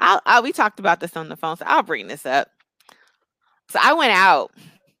we talked about this on the phone, so I'll bring this up. So I went out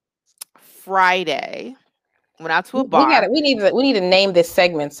Friday. Went out to a bar. We need to name this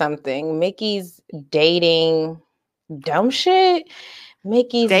segment something. Mickey's dating dumb shit.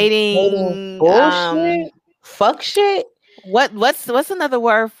 Mickey's dating bullshit. Fuck shit. What's another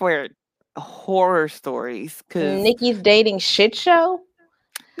word for horror stories? Because Nikki's dating shit show.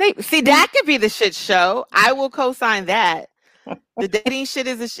 See, that could be the shit show. I will co-sign that. The dating shit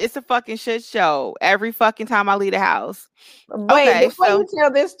it's a fucking shit show every fucking time I leave the house. Wait, before you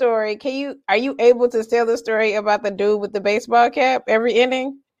tell this story, are you able to tell the story about the dude with the baseball cap every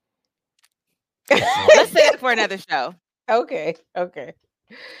inning? Let's say it for another show. Okay. I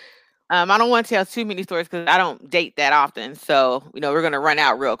don't want to tell too many stories because I don't date that often. So, we're going to run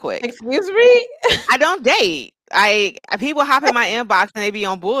out real quick. Excuse me? I don't date. People hop in my inbox and they be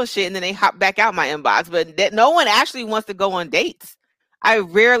on bullshit and then they hop back out my inbox, but no one actually wants to go on dates. I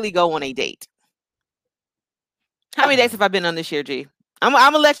rarely go on a date. How many dates have I been on this year, G? I'm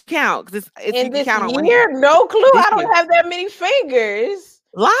gonna let you count because in this year, no clue. I don't have that many fingers.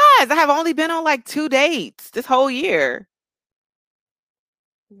 Lies. I have only been on like 2 dates this whole year.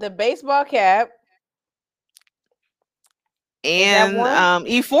 The baseball cap. And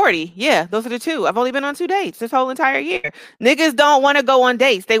E40. Yeah, those are the two. I've only been on 2 dates this whole entire year. Niggas don't want to go on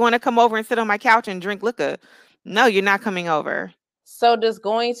dates. They want to come over and sit on my couch and drink liquor. No, you're not coming over. So does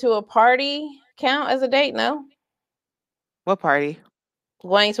going to a party count as a date? No. What party?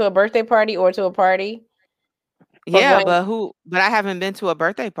 Going to a birthday party or to a party? Yeah, but I haven't been to a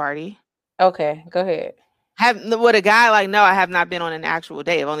birthday party. Okay, go ahead. With a guy, like, no, I have not been on an actual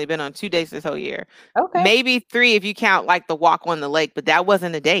date. I've only been on 2 dates this whole year. Okay. Maybe 3 if you count like the walk on the lake, but that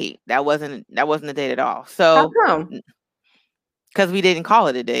wasn't a date. That wasn't a date at all. So how come? Because we didn't call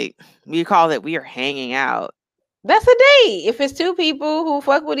it a date. We called it we are hanging out. That's a date. If it's two people who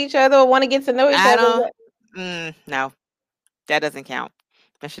fuck with each other or want to get to know each other. No, that doesn't count.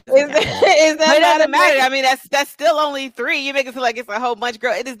 That shit Is doesn't count. that But it not doesn't a matter. date? I mean, that's still only 3. You make it feel like it's a whole bunch,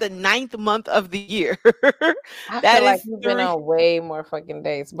 girl. It is the 9th month of the year. I That feel like is you've been 3. on way more fucking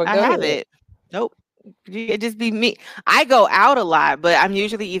dates. But I go ahead. haven't. Nope. It just be me. I go out a lot, but I'm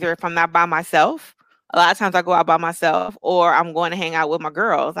usually either if I'm not by myself. A lot of times I go out by myself, or I'm going to hang out with my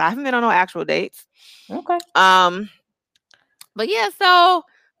girls. I haven't been on no actual dates. Okay. But yeah, so,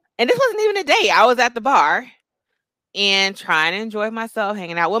 and this wasn't even a date. I was at the bar and trying to enjoy myself,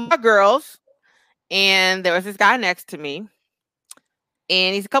 hanging out with my girls. And there was this guy next to me.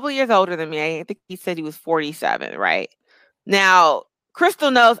 And he's a couple of years older than me. I think he said he was 47, right? Now,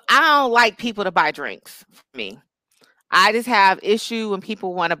 Crystal knows I don't like people to buy drinks for me. I just have issue when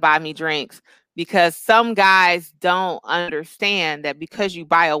people want to buy me drinks because some guys don't understand that because you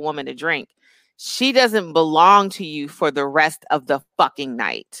buy a woman a drink, she doesn't belong to you for the rest of the fucking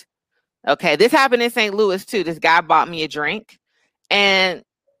night. Okay, this happened in St. Louis too. This guy bought me a drink and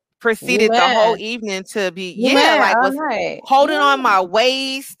proceeded the whole evening to be like was holding on my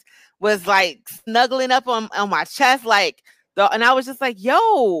waist, was like snuggling up on my chest, like and I was just like,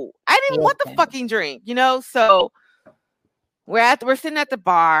 yo, I didn't want the fucking drink, you know? So we're sitting at the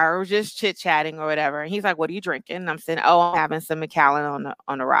bar, we're just chit-chatting or whatever. And he's like, what are you drinking? And I'm saying, oh, I'm having some Macallan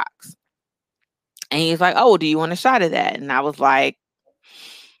on the rocks. And he's like, oh, do you want a shot of that? And I was like,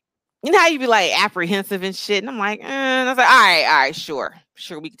 you know how you be like apprehensive and shit? And I'm like, and I was like, all right,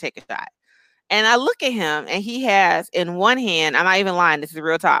 sure, we can take a shot. And I look at him and he has in one hand, I'm not even lying, this is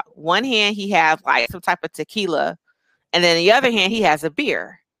real talk. One hand, he has like some type of tequila. And then the other hand, he has a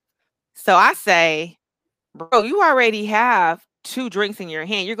beer. So I say, bro, you already have 2 drinks in your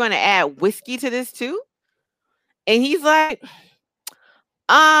hand. You're going to add whiskey to this too? And he's like,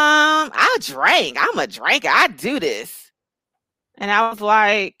 I drank. I'm a drinker. I do this. And I was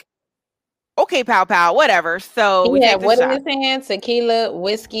like, okay, pal, whatever. So we take the what shot. in his hand? Tequila,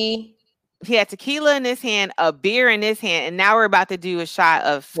 whiskey. He had tequila in his hand, a beer in his hand, and now we're about to do a shot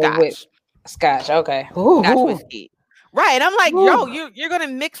of scotch. Scotch, okay. Scotch whiskey. Right. And I'm like, yo, you're gonna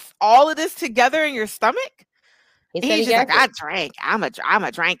mix all of this together in your stomach? He's just like, I drank. I'm a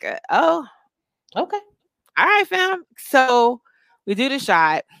drinker. Oh. Okay. All right, fam. So we do the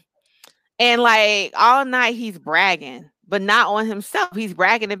shot. And like all night he's bragging, but not on himself. He's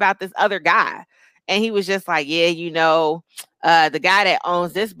bragging about this other guy. And he was just like, yeah, you know, the guy that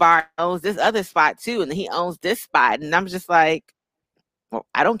owns this bar owns this other spot too. And he owns this spot. And I'm just like, well,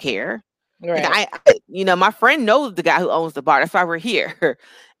 I don't care. Right. Like you know, my friend knows the guy who owns the bar. That's why we're here.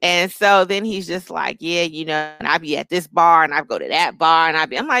 And so then he's just like, yeah, you know, and I be at this bar and I go to that bar and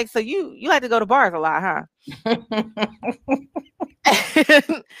I'm like, so you like to go to bars a lot, huh?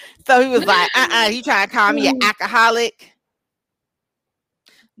 So he was like, you trying to call me an alcoholic?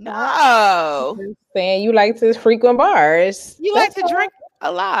 No. Saying you like to frequent bars. You like to drink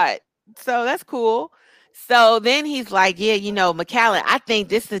a lot. So that's cool. So then he's like, yeah, you know, Macallan, I think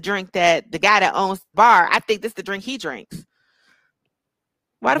this is the drink that the guy that owns the bar, I think this is the drink he drinks.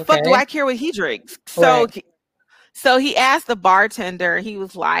 Why the fuck do I care what he drinks? So So he asked the bartender, he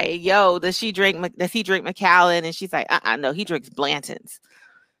was like, yo, does he drink Macallan? And she's like, no, he drinks Blanton's.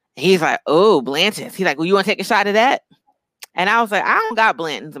 And he's like, oh, Blanton's. He's like, well, you want to take a shot of that? And I was like, I don't got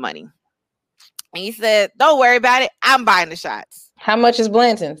Blanton's money. And he said, don't worry about it. I'm buying the shots. How much is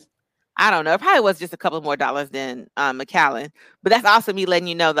Blanton's? I don't know. It probably was just a couple more dollars than Macallan. But that's also me letting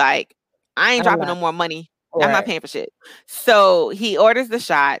you know, like, I ain't dropping no more money. Right. I'm not paying for shit. So he orders the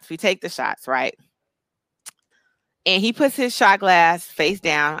shots. We take the shots, right? And he puts his shot glass face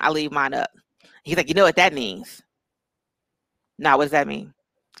down. I leave mine up. He's like, you know what that means? Now, what does that mean?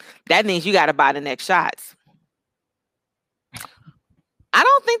 That means you got to buy the next shots. I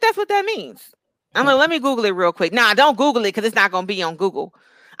don't think that's what that means. I'm like, let me Google it real quick. Nah, don't Google it because it's not going to be on Google.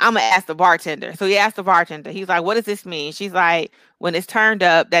 I'm going to ask the bartender. So he asked the bartender. He's like, what does this mean? She's like, when it's turned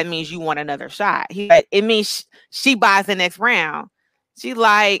up, that means you want another shot. He's like, it means she buys the next round. She's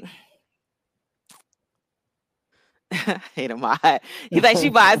like, hate him. He's like, she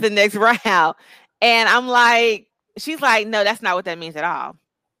buys the next round. And I'm like, she's like, no, that's not what that means at all.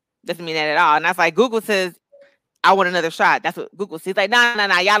 Doesn't mean that at all. And I was like, Google says, I want another shot. That's what Google says. He's like, no,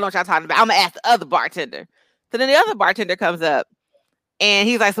 y'all know what y'all talking about. I'm going to ask the other bartender. So then the other bartender comes up and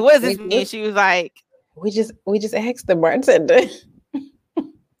he's like, so what does this mean? She was like, we just asked the bartender.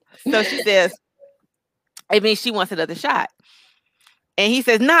 So she says, it means she wants another shot. And he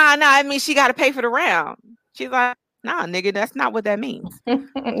says, nah, it means she got to pay for the round. She's like, nah, nigga, that's not what that means.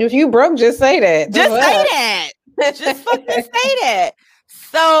 If you broke, just say that. Just say that. Just fucking say that.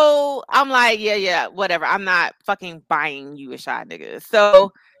 So I'm like, yeah, whatever. I'm not fucking buying you a shot, nigga.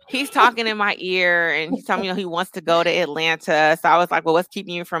 So he's talking in my ear and he's telling me, he wants to go to Atlanta. So I was like, well, what's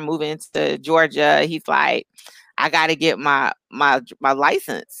keeping you from moving to Georgia? He's like, I got to get my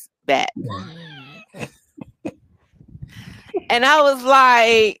license back. And I was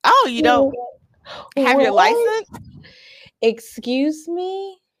like, oh, you don't have your license? Excuse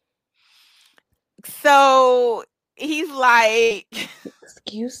me? So he's like,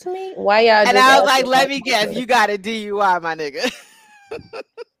 excuse me? Why y'all? And I was like, let me guess, you got a DUI, my nigga.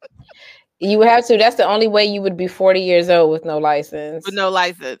 You would have to. That's the only way you would be 40 years old with no license. With no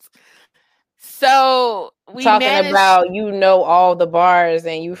license. So we talking about all the bars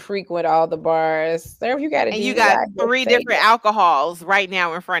and you frequent all the bars. Sir, you got you got 3 different alcohols right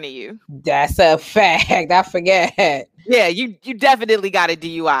now in front of you. That's a fact. I forget. Yeah, you definitely got a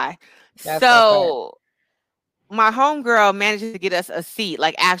DUI. So my homegirl managed to get us a seat,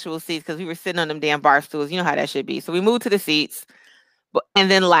 like actual seats, because we were sitting on them damn bar stools. You know how that should be. So we moved to the seats.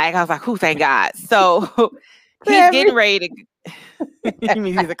 And then I was like, oh, thank God. So he's getting ready to. You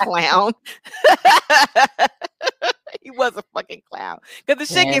mean he's a clown? He was a fucking clown. Because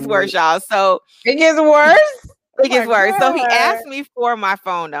the shit gets worse, y'all. So it gets worse? It gets worse. So he asked me for my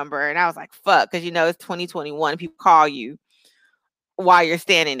phone number. And I was like, fuck. Because, it's 2021. People call you while you're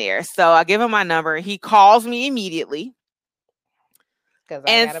standing there. So I give him my number. He calls me immediately.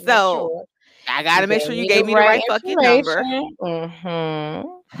 And so I got to make sure you gave me the right fucking number.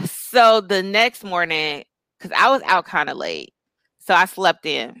 Mm-hmm. So the next morning, because I was out kind of late, so I slept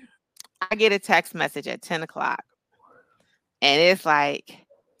in. I get a text message at 10 o'clock. And it's like,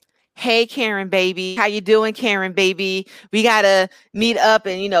 hey, Karen, baby. How you doing, Karen, baby? We got to meet up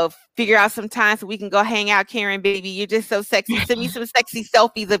and, figure out some time so we can go hang out, Karen, baby. You're just so sexy. Send me some sexy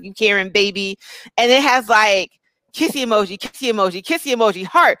selfies of you, Karen, baby. And it has kissy emoji, kissy emoji, kissy emoji,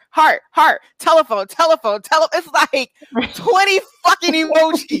 heart, heart, heart, telephone. It's like 20 fucking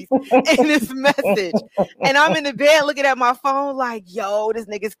emojis in this message. And I'm in the bed looking at my phone like, yo, this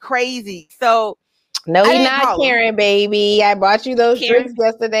nigga's crazy. So no, he's not Karen, baby. I bought you those drinks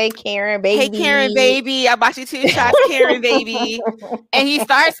yesterday, Karen, baby. Hey, Karen, baby. I bought you 2 shots, Karen, baby. And he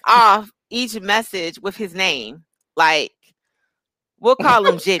starts off each message with his name. We'll call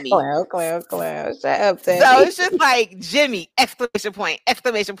him Jimmy. Clown. Shut up, Teddy. So it's just like Jimmy, exclamation point,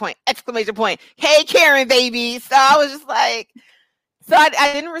 exclamation point, exclamation point. Hey, Karen, baby. So I was just like,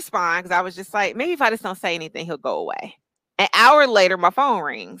 I didn't respond because I was just like, maybe if I just don't say anything, he'll go away. An hour later, my phone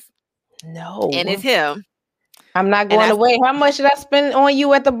rings. No. And it's him. I'm not going away. How much did I spend on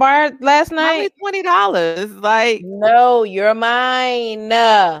you at the bar last night? $20. No, you're mine.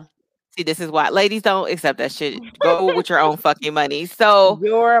 See, this is why ladies don't accept that shit. Go with your own fucking money. So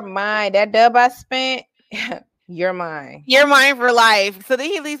you're mine. That dub I spent, you're mine. You're mine for life. So then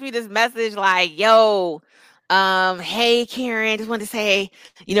he leaves me this message like, yo, hey, Karen, just wanted to say,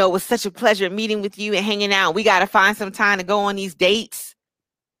 it was such a pleasure meeting with you and hanging out. We got to find some time to go on these dates.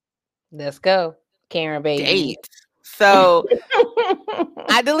 Let's go, Karen, baby. Dates. So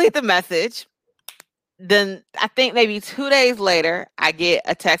I delete the message. Then I think maybe 2 days later, I get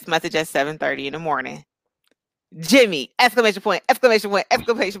a text message at 7:30 in the morning. Jimmy, exclamation point, exclamation point,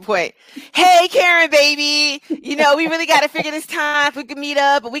 exclamation point. Hey, Karen, baby. We really got to figure this time if we can meet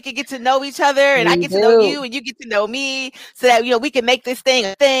up and we can get to know each other and I get to know you and you get to know me so that, we can make this thing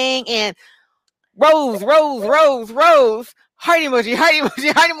a thing. And rose, heart emoji, heart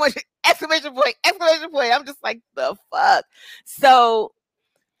emoji, heart emoji, exclamation point, exclamation point. I'm just like, the fuck? So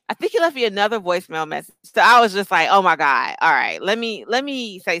I think he left me another voicemail message. So I was just like, oh my God. All right, let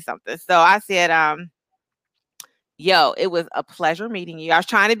me say something. So I said, yo, it was a pleasure meeting you. I was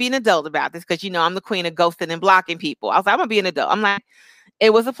trying to be an adult about this because, I'm the queen of ghosting and blocking people. I was like, I'm going to be an adult. I'm like,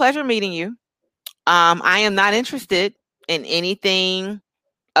 it was a pleasure meeting you. I am not interested in anything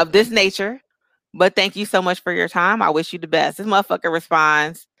of this nature, but thank you so much for your time. I wish you the best. This motherfucker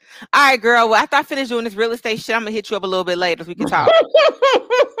responds, all right, girl, well, after I finish doing this real estate shit, I'm going to hit you up a little bit later so we can talk.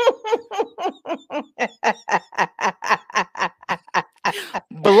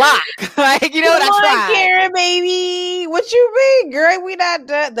 Block. What I tried. Karen, baby. What you mean, girl? We not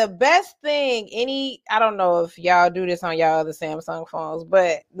done. The best thing I don't know if y'all do this on y'all other Samsung phones,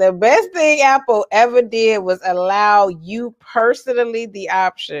 but the best thing Apple ever did was allow you personally the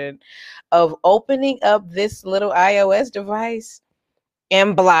option of opening up this little iOS device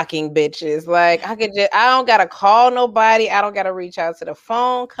and blocking bitches. I don't gotta call nobody. I don't gotta reach out to the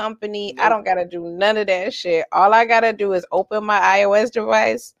phone company. Nope. I don't gotta do none of that shit. All I gotta do is open my iOS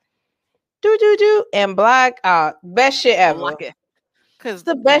device, and block. Best shit ever. It's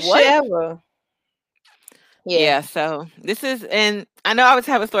the best shit ever. Yeah, so this is, and I know I always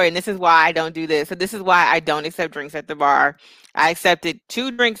have a story, and this is why I don't do this. So this is why I don't accept drinks at the bar. I accepted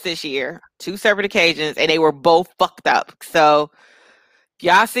 2 drinks this year, 2 separate occasions, and they were both fucked up. So if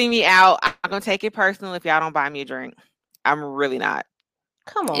y'all see me out, I'm not gonna take it personal if y'all don't buy me a drink. I'm really not.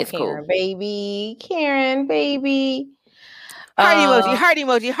 Come on, It's Karen, cool. baby. Karen, baby. Heart emoji, heart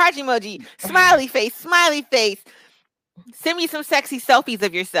emoji, heart emoji, smiley face, smiley face. Send me some sexy selfies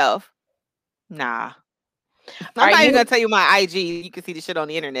of yourself. Nah. I'm not even gonna tell you my IG. You can see the shit on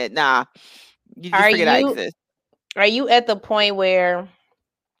the internet. Nah. You just forget I exist. Are you at the point where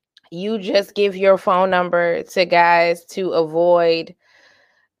you just give your phone number to guys to avoid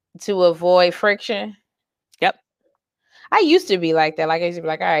friction? Yep. I used to be like that. Like I used to be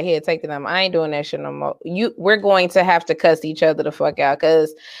like, all right, here, take the number. I ain't doing that shit no more. We're going to have to cuss each other the fuck out,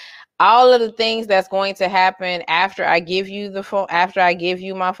 because all of the things that's going to happen after I give you the phone, after I give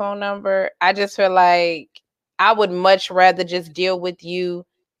you my phone number, I just feel like I would much rather just deal with you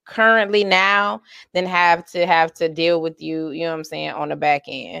currently now than have to deal with you, you know what I'm saying, on the back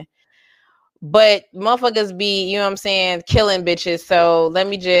end. But motherfuckers be, you know what I'm saying, killing bitches. So let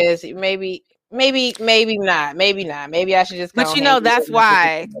me just maybe not. Maybe I should just go. But you know, that's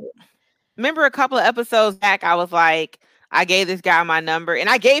why. Remember a couple of episodes back, I was like, I gave this guy my number, and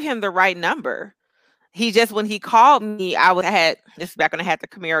I gave him the right number. He just, when he called me, this is back when I had the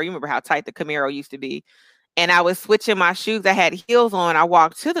Camaro. You remember how tight the Camaro used to be. And I was switching my shoes. I had heels on. I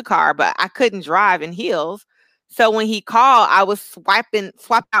walked to the car, but I couldn't drive in heels. So when he called, I was swapping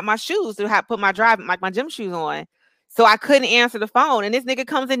out my shoes to have put my gym shoes on. So I couldn't answer the phone. And this nigga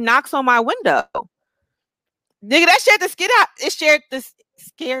comes and knocks on my window. Nigga, that shit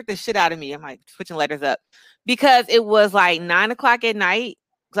scared the shit out of me. I'm like switching letters up because it was like 9:00 at night.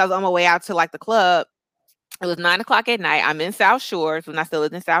 Because I was on my way out to like the club. It was 9:00 at night. I'm in South Shore when I still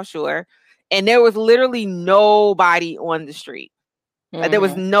lived in South Shore. And there was literally nobody on the street. Mm-hmm. Like, there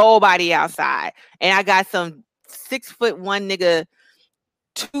was nobody outside. And I got some 6'1" nigga,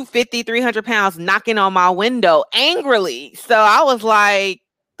 250, 300 pounds knocking on my window angrily. So I was like,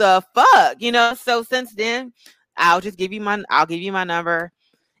 the fuck, you know? So since then, I'll give you my number.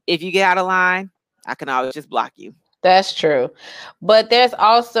 If you get out of line, I can always just block you. That's true. But there's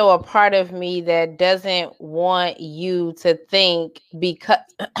also a part of me that doesn't want you to think because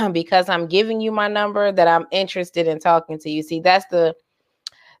I'm giving you my number that I'm interested in talking to you. See, that's the,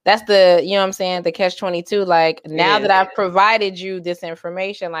 you know what I'm saying, the catch-22. Like, now that I've provided you this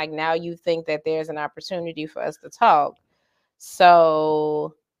information, like, now you think that there's an opportunity for us to talk.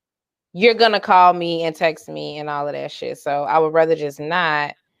 So you're going to call me and text me and all of that shit. So I would rather just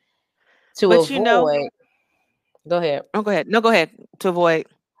not avoid. You know, go ahead. Oh, go ahead. No, go ahead. To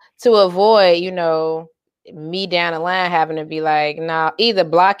avoid, you know, me down the line having to be like, nah, either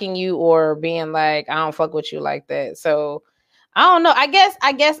blocking you or being like, I don't fuck with you like that. So I don't know. I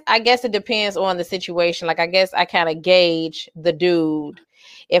guess it depends on the situation. Like, I guess I kind of gauge the dude.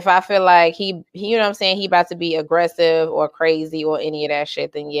 If I feel like he, you know what I'm saying, he about to be aggressive or crazy or any of that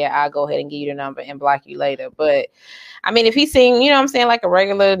shit, then yeah, I'll go ahead and give you the number and block you later. But I mean, if he's seeing, you know what I'm saying, like a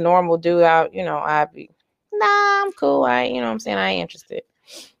regular normal dude out, you know, I'd be, nah, I'm cool. You know what I'm saying, I ain't interested.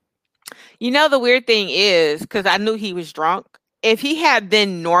 You know, the weird thing is, because I knew he was drunk, if he had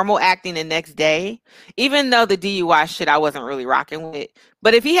been normal acting the next day, even though the DUI shit I wasn't really rocking with,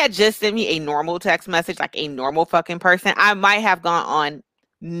 but if he had just sent me a normal text message, like a normal fucking person, I might have gone on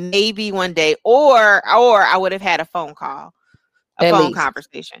maybe one day, or I would have had a phone call, phone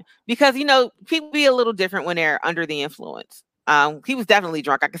conversation. Because, you know, people be a little different when they're under the influence. He was definitely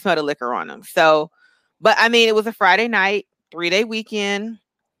drunk. I could smell the liquor on him. So, but I mean, it was a Friday night, 3-day weekend.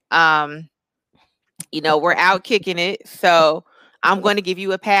 You know, we're out kicking it. So I'm going to give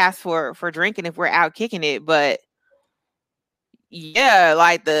you a pass for drinking if we're out kicking it. But yeah,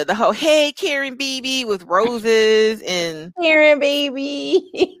 like the whole, hey, Karen baby, with roses and Karen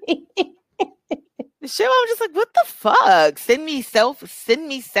baby. The show, I'm just like, what the fuck? Send me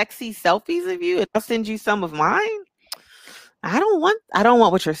sexy selfies of you and I'll send you some of mine. I don't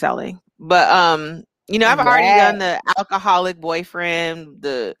want what you're selling. But you know, I've already done the alcoholic boyfriend,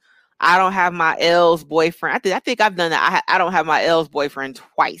 the I don't have my L's boyfriend. I think I've done that. I don't have my L's boyfriend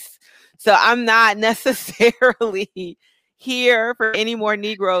twice. So I'm not necessarily here for any more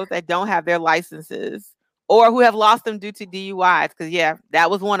Negroes that don't have their licenses or who have lost them due to DUIs. Because yeah,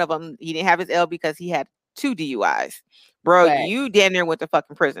 that was one of them. He didn't have his L because he had 2 DUIs. Bro, you damn near went to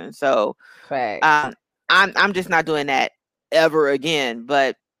fucking prison. So I'm just not doing that ever again.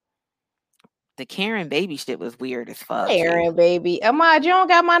 But the Karen baby shit was weird as fuck. Karen baby. Ahmad, you don't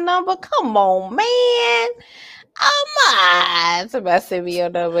got my number? Come on, man. Ahmad. Somebody send me your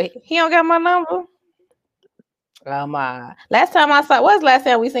number. He don't got my number? My last time I saw, what's the last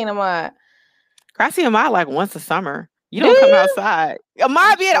time we seen Ahmad? I see Ahmad like once a summer. You Do don't come you? outside.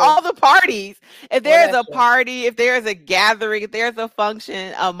 Ahmad be at Sure. all the parties. If Well, there's that's a true. party, if there's a gathering, if there's a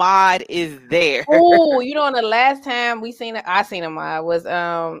function, Ahmad is there. Oh, you know, the last time I seen Ahmad was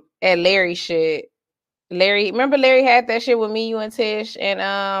at Larry shit. Larry, remember Larry had that shit with me, you, and Tish,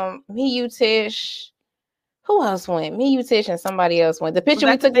 and me, you, Tish. Who else went? Me, you, Tish, and somebody else went. The Was picture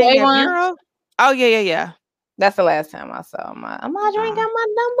we that the took with thing at Avon. Bureau? Oh yeah. That's the last time I saw Ahmad. Ahmad, you ain't got my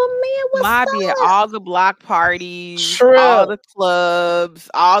number, man. What's Ahmad be at up? all the block parties, True. all the clubs,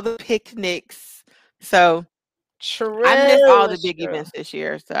 all the picnics. So True. I missed all the big events this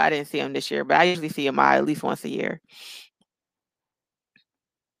year, so I didn't see him this year. But I usually see Ahmad at least once a year.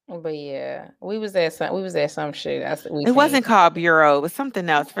 But yeah, we was at some shit. It wasn't called Bureau. It was something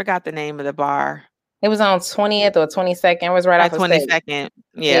else. Forgot the name of the bar. It was on 20th or 22nd. It was right off of 22nd.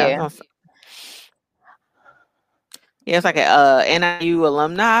 Yeah. Yeah, it's like a NIU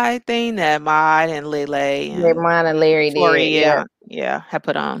alumni thing that Ahmad and Lele and mine and Larry Tori, did. Yeah, had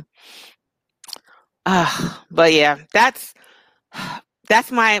put on. But yeah, that's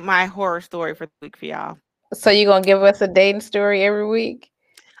my horror story for the week for y'all. So you gonna give us a dating story every week?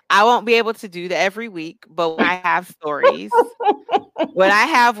 I won't be able to do that every week, but when I have stories, when I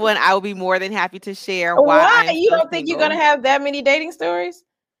have one, I will be more than happy to share. Why? You don't think you're gonna have that many dating stories?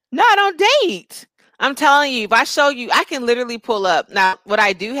 No, I don't date. I'm telling you, if I show you, I can literally pull up. Now, what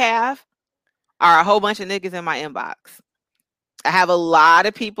I do have are a whole bunch of niggas in my inbox. I have a lot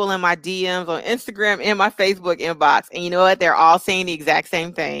of people in my DMs on Instagram and my Facebook inbox. And you know what? They're all saying the exact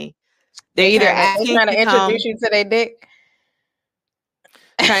same thing. They're either trying to introduce you to their dick.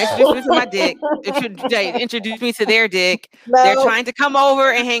 Trying to introduce me to my dick. Introduce me to their dick. No. They're trying to come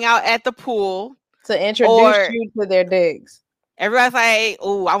over and hang out at the pool. To introduce you to their dicks. Everybody's like,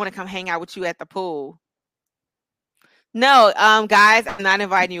 oh, I want to come hang out with you at the pool. No, guys, I'm not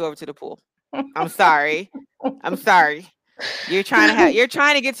inviting you over to the pool. I'm sorry. You're trying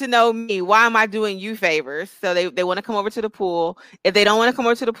to get to know me. Why am I doing you favors? So they want to come over to the pool. If they don't want to come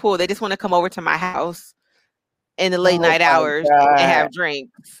over to the pool, they just want to come over to my house in the late night hours and have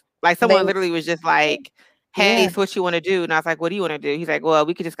drinks. Like someone literally was just like, hey, it's what you want to do. And I was like, what do you want to do? He's like, well,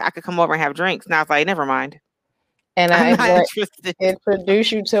 I could come over and have drinks. And I was like, never mind. And I'm not interested.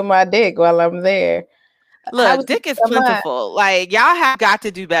 Introduce you to my dick while I'm there. Look, dick is plentiful. Like y'all have got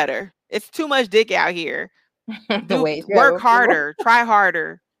to do better. It's too much dick out here. Work harder, try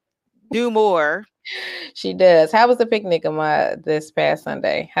harder, do more. She does. How was the picnic this past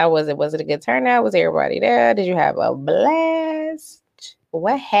Sunday? How was it? Was it a good turnout? Was everybody there? Did you have a blast?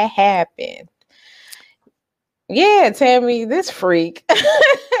 What happened? Yeah, Tammy, this freak.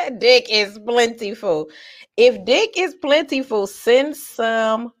 Dick is plentiful. If dick is plentiful, send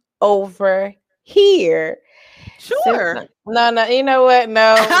some over here. Sure. No, you know what?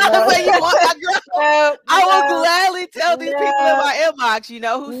 No. I will gladly tell these people in my inbox, you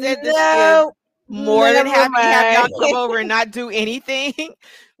know, who said this is more than happy to have y'all come over and not do anything.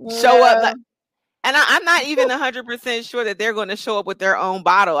 Show up. And I'm not even 100% sure that they're going to show up with their own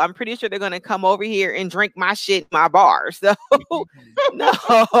bottle. I'm pretty sure they're going to come over here and drink my shit in my bar. So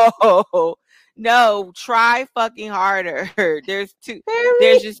no, try fucking harder. There's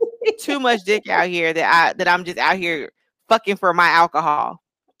just too much dick out here that I'm just out here fucking for my alcohol.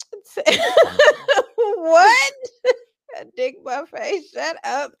 What? A dick buffet? Shut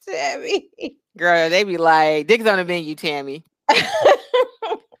up, Tammy. Girl, they be like, dick's on the menu, Tammy.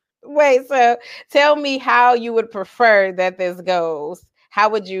 Wait, so tell me how you would prefer that this goes. How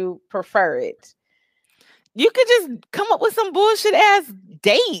would you prefer it? You could just come up with some bullshit ass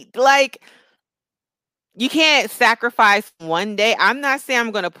date. Like, you can't sacrifice one day. I'm not saying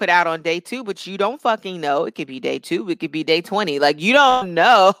I'm going to put out on day 2, but you don't fucking know. It could be day 2. It could be day 20. Like, you don't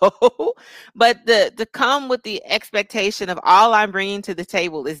know. But to come with the expectation of all I'm bringing to the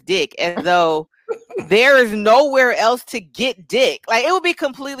table is dick, as though there is nowhere else to get dick. Like, it would be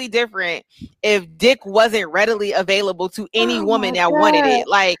completely different if dick wasn't readily available to any woman that wanted it.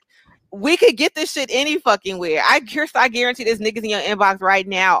 Like, we could get this shit any fucking where. I guarantee there's niggas in your inbox right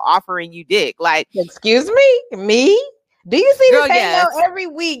now offering you dick. Like, excuse me? Do you see this halo every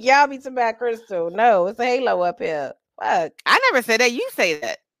week? Y'all be talking about Crystal. No, it's a halo up here. Fuck. I never said that. You say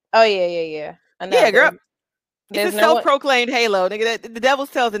that. Oh, yeah. Yeah, girl. It's a self-proclaimed halo, nigga. The devil's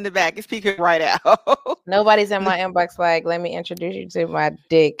tail's in the back. It's peeking right out. Nobody's in my inbox like, let me introduce you to my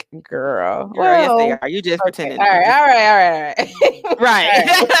dick, girl. Yes, they are. You just pretending. All right.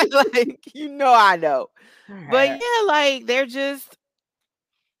 Right. Like, you know I know. Right. But yeah, like, they're just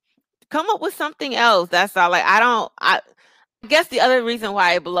come up with something else. That's all. Like, guess the other reason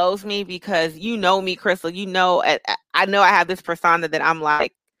why it blows me, because you know me, Crystal, you know, I know I have this persona that I'm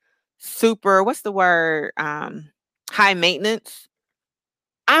like super, what's the word? High maintenance.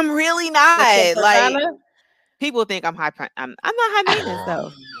 I'm really not. Like, people think I'm I'm not high maintenance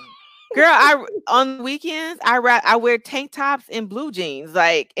though. Girl, on weekends I wear tank tops and blue jeans,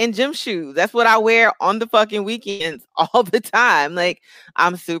 like, and gym shoes. That's what I wear on the fucking weekends all the time. Like,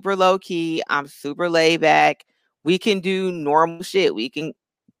 I'm super low key. I'm super laid back. We can do normal shit. We can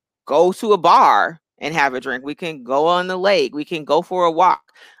go to a bar and have a drink. We can go on the lake. We can go for a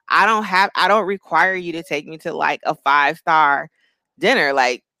walk. I don't require you to take me to like a 5-star dinner.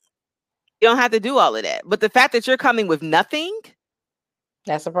 Like, you don't have to do all of that. But the fact that you're coming with nothing,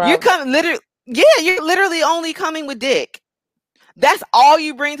 that's a problem. You're coming you're literally only coming with dick. That's all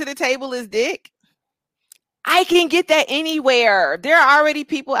you bring to the table is dick. I can get that anywhere. There are already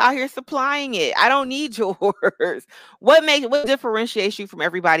people out here supplying it. I don't need yours. What differentiates you from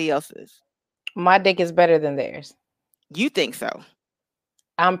everybody else's? My dick is better than theirs. You think so?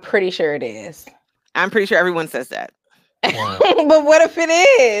 I'm pretty sure it is. I'm pretty sure everyone says that. But what if it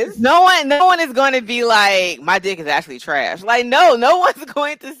is? No one is going to be like, my dick is actually trash. Like, no one's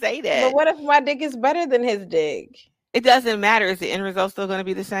going to say that. But what if my dick is better than his dick? It doesn't matter. Is the end result still going to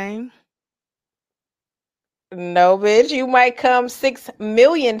be the same? No, bitch. You might come 6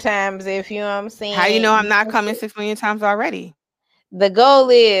 million times if you know what I'm saying. How you know I'm not coming 6 million times already? The goal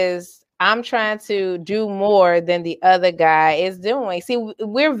is I'm trying to do more than the other guy is doing. See,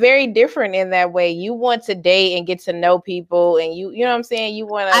 we're very different in that way. You want to date and get to know people, and you know what I'm saying? You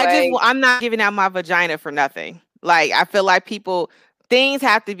want to I'm not giving out my vagina for nothing. Like, I feel like things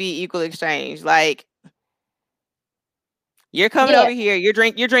have to be equal exchange. Like, you're coming over here, you're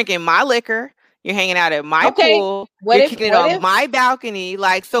drinking my liquor, you're hanging out at my pool, you're kicking it on my balcony.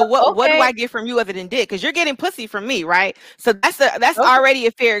 Like, so what do I get from you other than dick? Because you're getting pussy from me, right? So that's already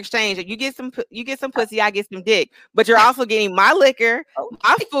a fair exchange. You get some pussy, I get some dick, but you're also getting my liquor,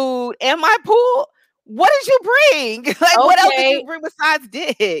 my food, and my pool. What did you bring? Like, what else did you bring besides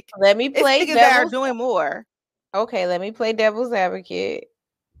dick? Let me play niggas that are doing more. Okay, let me play devil's advocate.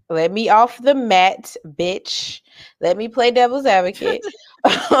 Let me off the mat, bitch. Let me play devil's advocate.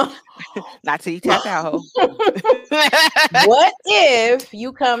 Not till you tap out, ho. What if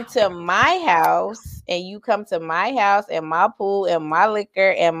you come to my house and my pool and my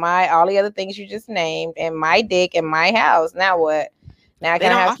liquor and all the other things you just named and my dick and my house? Now what? Now they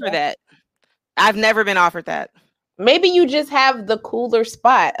don't offer that. I've never been offered that. Maybe you just have the cooler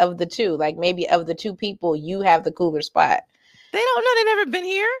spot of the two. Like, maybe of the two people, you have the cooler spot. They don't know. They never been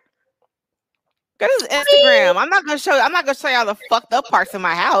here. Go to Instagram. I'm not gonna show y'all the fucked up parts of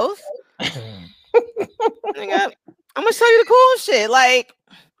my house. I'm gonna show you the cool shit. Like,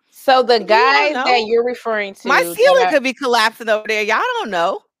 so the guys that you're referring to, my ceiling could be collapsing over there. Y'all don't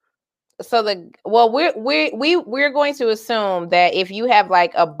know. So we're going to assume that if you have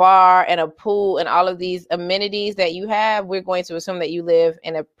like a bar and a pool and all of these amenities that you have, we're going to assume that you live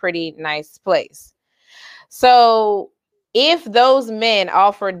in a pretty nice place. So if those men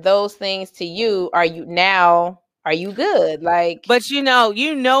offered those things to you, are you good? Like, but you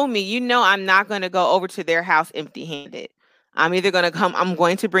know me, I'm not going to go over to their house empty-handed. I'm either going to I'm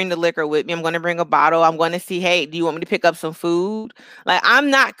going to bring the liquor with me. I'm going to bring a bottle. I'm going to see, hey, do you want me to pick up some food? Like, I'm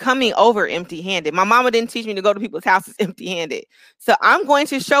not coming over empty-handed. My mama didn't teach me to go to people's houses empty-handed. So I'm going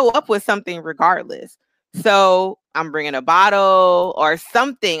to show up with something regardless. So I'm bringing a bottle or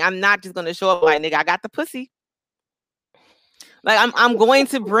something. I'm not just going to show up like, nigga, I got the pussy. Like, I'm going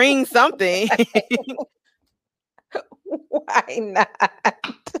to bring something. Why not?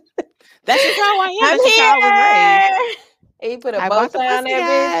 That's just how I am. That's just how I was raised. And you put a bow tie on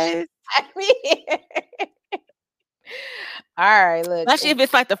that bitch. All right, look. Especially if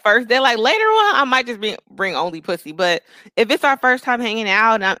it's like the first day. Like, later on, I might just bring only pussy. But if it's our first time hanging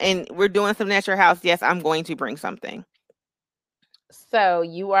out and we're doing something at your house, yes, I'm going to bring something. So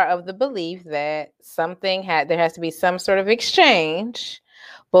you are of the belief that there has to be some sort of exchange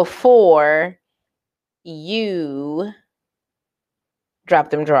before you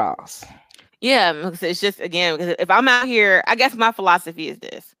drop them draws. Yeah, it's just, again, because if I'm out here, I guess my philosophy is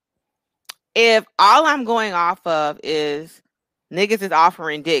this. If all I'm going off of is niggas is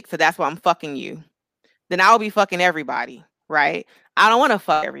offering dick, so that's why I'm fucking you, then I'll be fucking everybody, right? I don't want to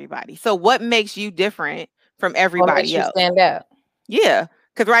fuck everybody. So what makes you different from everybody else? Stand out. Yeah,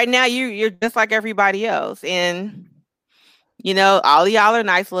 because right now you're just like everybody else. And, all of y'all are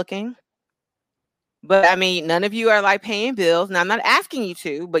nice looking. But I mean, none of you are like paying bills. Now, I'm not asking you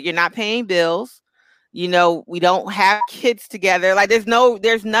to, but you're not paying bills. We don't have kids together. Like, there's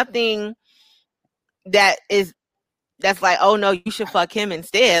nothing that is that's like, oh no, you should fuck him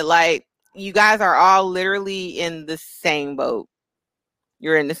instead. Like, you guys are all literally in the same boat.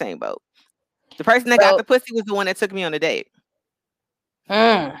 You're in the same boat. The person that got the pussy was the one that took me on a date.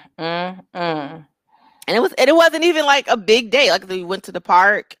 And it wasn't even like a big date. Like, we went to the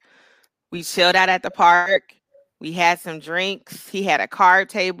park, we chilled out at the park, we had some drinks. He had a card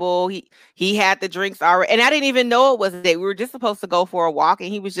table. He had the drinks already, and I didn't even know it was a date. We were just supposed to go for a walk, and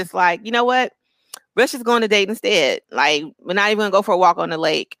he was just like, you know what? Let's just go on a date instead. Like, we're not even gonna go for a walk on the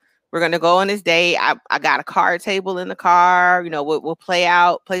lake. We're gonna go on this date. I got a card table in the car. You know, we'll play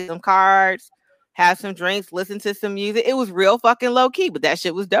some cards, have some drinks, listen to some music. It was real fucking low key, but that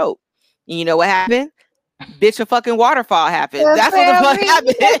shit was dope. And you know what happened? Bitch, a fucking waterfall happened. That's what the fuck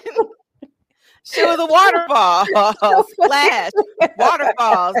happened. She was a waterfall. Splash.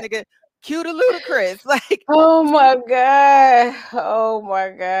 Waterfalls, nigga. Cue to Ludacris. Like, oh my God.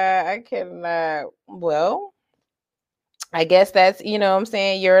 I cannot. Well, I guess that's, you know what I'm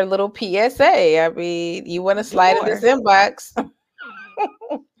saying, your little PSA. I mean, you want to slide in this inbox.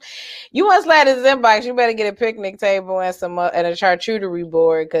 You want to slide in this inbox, you better get a picnic table and a charcuterie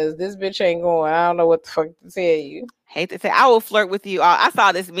board, because this bitch ain't going. I don't know what the fuck to tell you. Hate to say, I will flirt with you all. I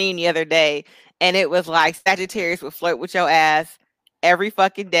saw this meme the other day, and it was like, Sagittarius will flirt with your ass every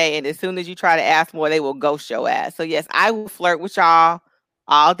fucking day, and as soon as you try to ask more, they will ghost your ass. So yes, I will flirt with y'all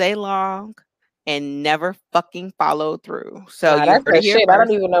all day long and never fucking follow through. So that's her shit. I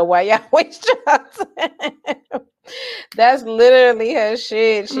don't even know why y'all waste your time. That's literally her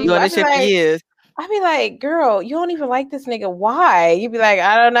shit. She doing this shit for years. I'd be like, girl, you don't even like this nigga. Why? You'd be like,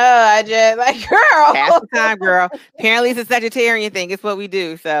 I don't know. I just like, girl. Pass the time, girl. Apparently it's a Sagittarian thing. It's what we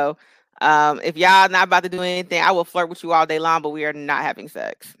do. So if y'all not about to do anything, I will flirt with you all day long, but we are not having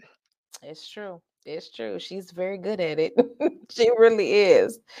sex. It's true. It's true. She's very good at it. She really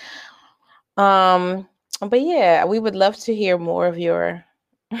is. But yeah, we would love to hear more of your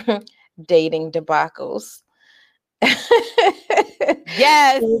dating debacles.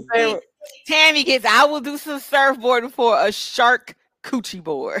 Yes. Tammy gets, I will do some surfboarding for a shark coochie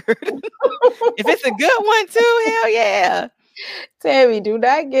board. If it's a good one too, hell yeah. Tammy, do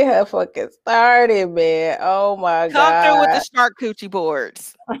not get her fucking started, man. Oh my God. Come through with the shark coochie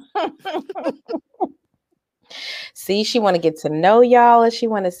boards. See, she want to get to know y'all, and she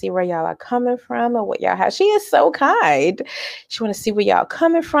want to see where y'all are coming from and what y'all have. She is so kind. She want to see where y'all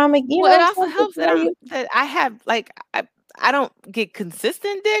coming from. And, you know, it also helps that I have, like, I don't get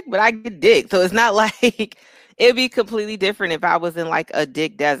consistent dick, but I get dick. So it's not like, it'd be completely different if I was in like a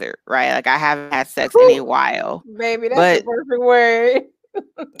dick desert, right? Like, I haven't had sex in a while. Baby, that's the perfect word.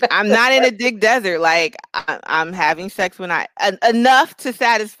 I'm not in a dick desert. Like, I'm having sex when enough to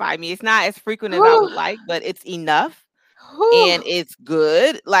satisfy me. It's not as frequent as I would like, but it's enough. And it's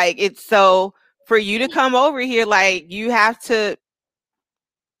good. Like, it's so, for you to come over here, like, you have to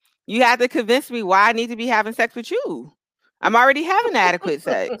convince me why I need to be having sex with you. I'm already having adequate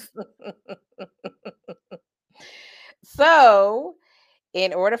sex. So,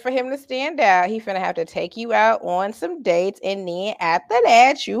 in order for him to stand out, he finna have to take you out on some dates, and then after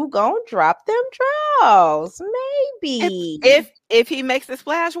that, you gonna drop them draws. Maybe. If he makes the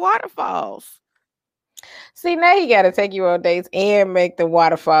splash waterfalls. See, now he gotta take you on dates and make the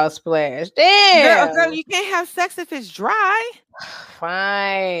waterfall splash. Damn. Girl, you can't have sex if it's dry.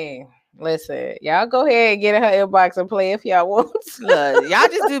 Fine. Listen, y'all go ahead and get in her inbox and play if y'all want. Look, y'all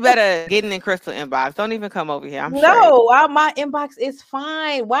just do better getting in Crystal inbox. Don't even come over here. My inbox is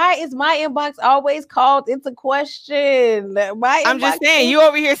fine. Why is my inbox always called into question? I'm just saying, you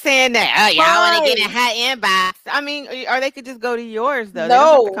over here saying that y'all want to get in her inbox. I mean, or they could just go to yours though.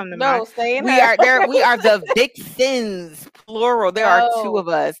 No, stay in we are the Vixens, plural. There are two of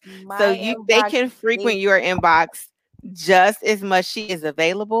us, so they can frequent your inbox just as much. She is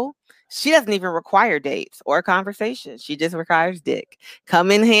available. She doesn't even require dates or conversations. She just requires dick. Come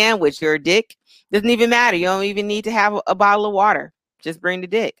in hand with your dick. Doesn't even matter. You don't even need to have a bottle of water. Just bring the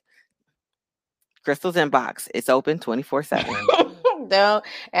dick. Crystal's inbox. It's open 24/7.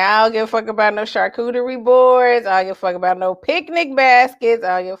 I don't give a fuck about no charcuterie boards. I don't give a fuck about no picnic baskets.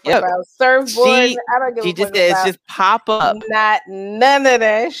 I don't give a fuck about surfboards. I don't give a fuck about just pop up. None of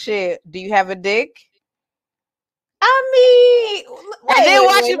that shit. Do you have a dick? I mean, and then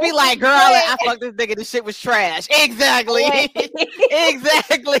watch you be like, girl, I fucked this nigga, this shit was trash. Exactly.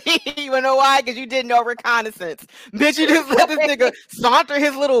 Exactly. You know why? Because you did no reconnaissance. Bitch, you just let this nigga saunter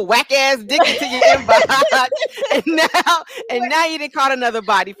his little whack ass dick into your inbox. and now you didn't caught another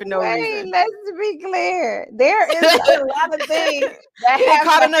body for no reason. Let's be clear. There is a lot of things that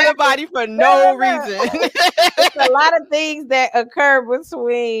caught another body for no reason. There's a lot of things that occur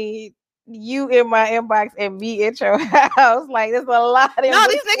between you in my inbox and me at your house. Like, there's a lot of no,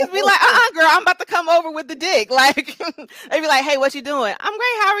 these niggas be like, girl, I'm about to come over with the dick. Like, they be like, hey, what you doing? I'm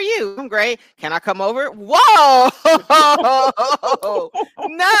great. How are you? I'm great. Can I come over? Whoa.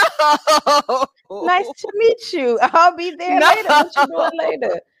 No. Nice to meet you. I'll be there later. What you doing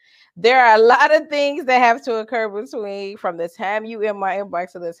later? There are a lot of things that have to occur between from the time you in my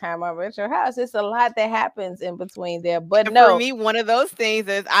inbox to the time I'm at your house. It's a lot that happens in between there. But and no, for me, one of those things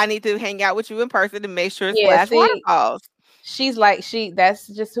is I need to hang out with you in person to make sure Splash waterfalls. She's like, that's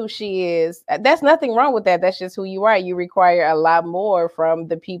just who she is. That's nothing wrong with that. That's just who you are. You require a lot more from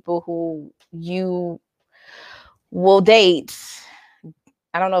the people who you will date.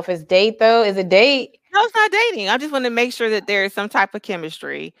 I don't know if it's date though. Is it date? No, it's not dating. I just want to make sure that there is some type of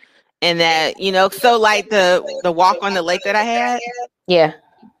chemistry. And that, so like the walk on the lake that I had. Yeah.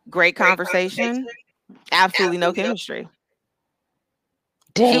 Great conversation. Absolutely no chemistry.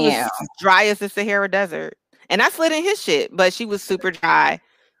 Damn. She was dry as the Sahara Desert. And I slid in his shit, but she was super dry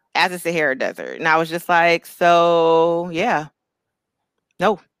as the Sahara Desert. And I was just like, so yeah.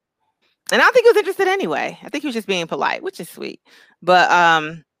 No. And I don't think he was interested anyway. I think he was just being polite, which is sweet.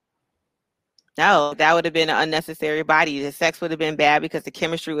 But no, that would have been an unnecessary body. The sex would have been bad because the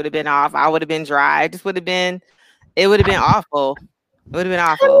chemistry would have been off. I would have been dry. It would have been awful. It would have been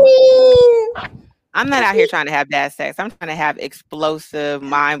awful. I'm not out here trying to have bad sex. I'm trying to have explosive,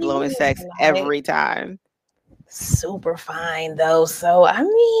 mind-blowing sex every time. Super fine though. So I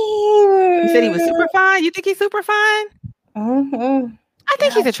mean, you said he was super fine. You think he's super fine? Mm-hmm. I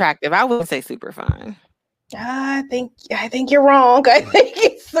think he's attractive. I wouldn't say super fine. I think you're wrong. I think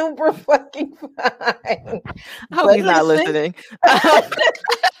he's super fucking fine. I hope he's not listening.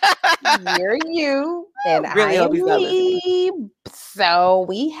 You're you, and really I am me. So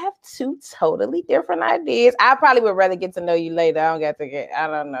we have two totally different ideas. I probably would rather get to know you later. I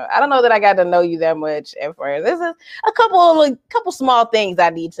don't know. I don't know that I got to know you that much at first. There's a couple small things I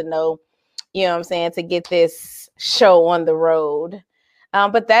need to know. You know what I'm saying, to get this show on the road.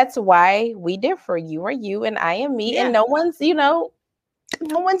 But that's why we differ. You are you and I am me, and no one's bigger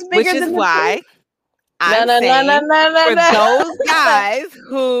Which is than why I'm no, saying for those guys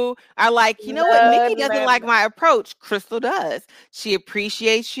who are like, you know what, Nikki doesn't like my approach. Crystal does. She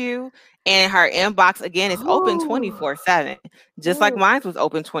appreciates you, and her inbox again is open 24/7, just like mine was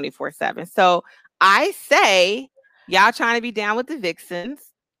open 24/7. So I say, y'all trying to be down with the vixens.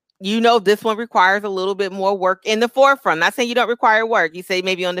 This one requires a little bit more work in the forefront. I'm not saying you don't require work. You say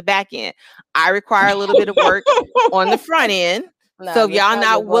maybe on the back end. I require a little bit of work on the front end. No, so if y'all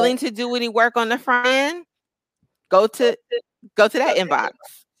not willing to do any work on the front end, go to that inbox.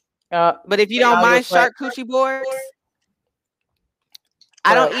 But if you don't mind shark coochie boards,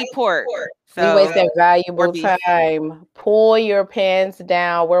 I don't eat pork. So we wasting valuable time. Pull your pants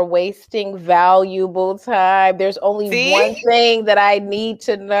down. We're wasting valuable time. There's only one thing that I need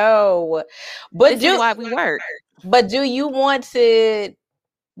to know. But this is why we work. But do you want to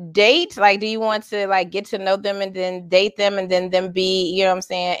date? Like, do you want to like get to know them and then date them and then them be, you know what I'm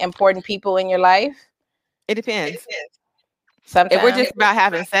saying, important people in your life? It depends. Sometimes. If we're just about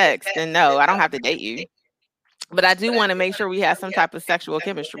having sex, then no, I don't have to date you. But I do want to make sure we have some type of sexual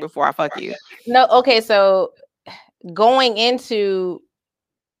chemistry before I fuck you. No, okay. So going into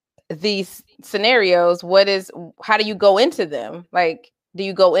these scenarios, how do you go into them? Like, do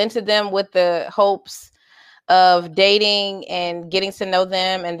you go into them with the hopes of dating and getting to know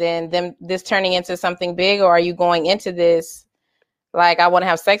them and then this turning into something big? Or are you going into this like, I want to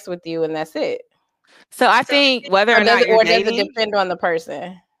have sex with you and that's it? So I think whether or not you're dating, does it depend on the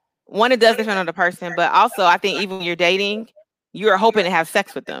person? One, it does depend on the person, but also I think even when you're dating, you're hoping to have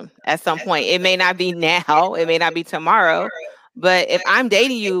sex with them at some point. It may not be now, it may not be tomorrow, but if I'm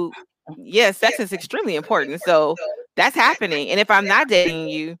dating you, sex is extremely important. So that's happening. And if I'm not dating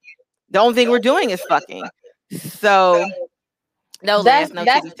you, the only thing we're doing is fucking. So no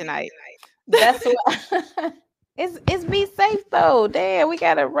titties tonight. That's what it's be safe though. Damn, we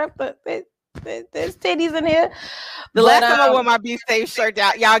gotta rep there's titties in here. The last time I wore my Be Safe shirt,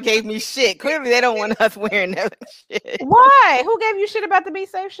 y'all gave me shit. Clearly, they don't want us wearing that shit. Why? Who gave you shit about the Be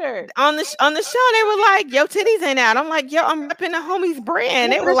Safe shirt? On the show, they were like, "Yo, titties ain't out." I'm like, "Yo, I'm repping the homies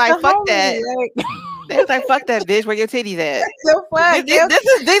brand." They were like, "Fuck that." They was like, "Fuck that, bitch. Where your titties at?" So fuck.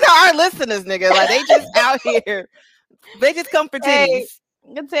 These are our listeners, nigga. Like they just out here. They just come for titties. Hey.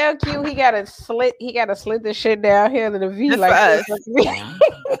 You can tell Q he got to slit this shit down here to the V just like us.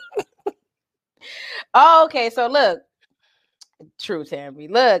 Oh, okay. So look, true, Tammy.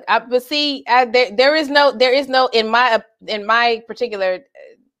 Look, but see, there is no in my particular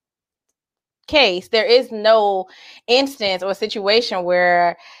case, there is no instance or situation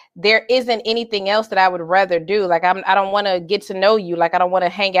where there isn't anything else that I would rather do. Like I don't want to get to know you. Like I don't want to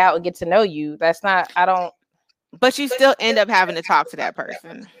hang out and get to know you. That's not, I don't. But you still end up having to talk to that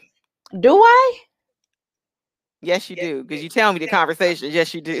person. Do I? Yes, you do. Because you tell me the conversation.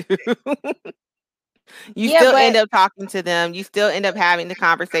 Yes, you do. You still end up talking to them. You still end up having the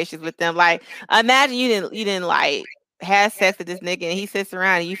conversations with them. Like, imagine you didn't like have sex with this nigga and he sits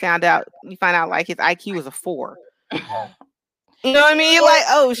around and you find out like his IQ was a 4. You know what I mean? You're like,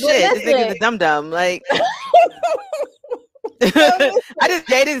 oh shit, this nigga's a dum-dum. Like, I just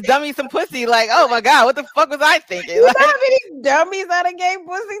gave this dummy some pussy. Like, oh my God, what the fuck was I thinking? You know how many dummies I done gave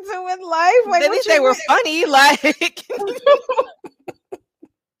pussy to in life? Like, at least they were funny. Like,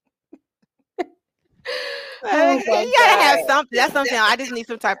 you gotta have something. That's something. I just need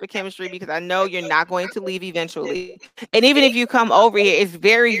some type of chemistry because I know you're not going to leave eventually. And even if you come over here, it's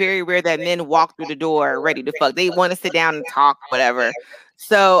very, very rare that men walk through the door ready to fuck. They want to sit down and talk, whatever.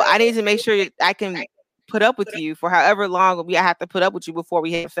 So I need to make sure I can put up with you for however long I have to put up with you before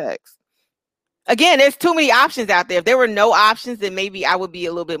we have sex. Again, there's too many options out there. If there were no options, then maybe I would be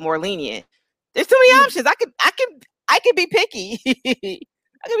a little bit more lenient. There's too many options. I could be picky.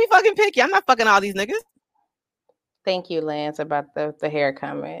 I could be fucking picky. I'm not fucking all these niggas. Thank you, Lance, about the hair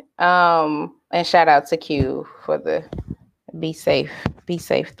comment. And shout out to Q for the be safe. Be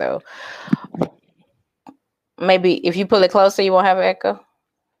safe though. Maybe if you pull it closer, you won't have an echo.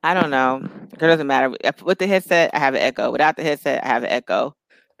 I don't know. It doesn't matter. With the headset, I have an echo. Without the headset, I have an echo.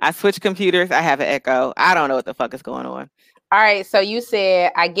 I switch computers, I have an echo. I don't know what the fuck is going on. All right. So you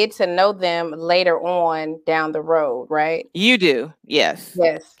said I get to know them later on down the road, right? You do. Yes.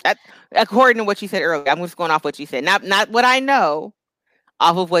 Yes. According to what you said earlier. I'm just going off what you said. Not what I know,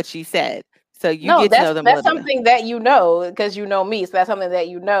 off of what you said. So you get to know them. That's something that you know because you know me. So that's something that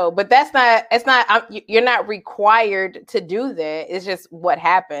you know. But that's not. It's not. You're not required to do that. It's just what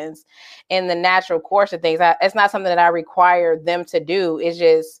happens in the natural course of things. It's not something that I require them to do. It's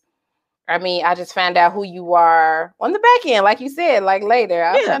just. I mean, I just found out who you are on the back end, like you said, like later.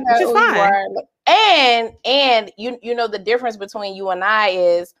 I found out who you are. And you know the difference between you and I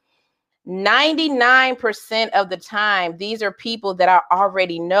is 99% of the time, these are people that I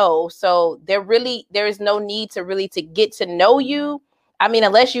already know. So there is no need to get to know you. I mean,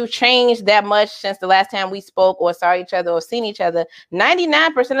 unless you changed that much since the last time we spoke or saw each other or seen each other,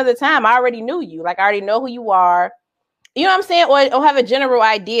 99% of the time, I already knew you. Like I already know who you are. You know what I'm saying? Or have a general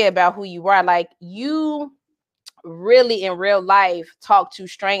idea about who you are. Like you really in real life talk to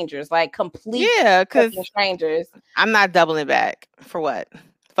strangers, like complete strangers. I'm not doubling back for what?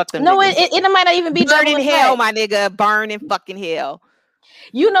 Fuck them. No, it might not even be burn in hell, my nigga. Burn in fucking hell.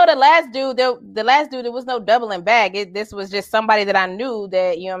 You know, the last dude, there was no doubling back. This was just somebody that I knew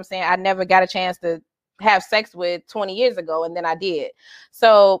that, you know what I'm saying, I never got a chance to have sex with 20 years ago, and then I did.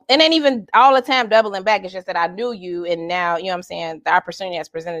 So, and then even all the time doubling back, it's just that I knew you, and now, you know what I'm saying, the opportunity has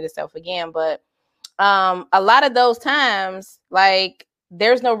presented itself again. But a lot of those times, like,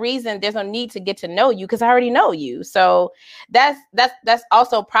 there's no need to get to know you because I already know you. So that's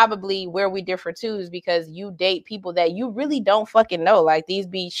also probably where we differ too, is because you date people that you really don't fucking know. Like these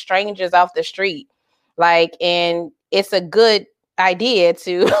be strangers off the street. Like, and it's a good idea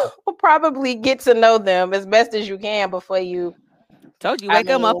to probably get to know them as best as you can before you. Told you, wake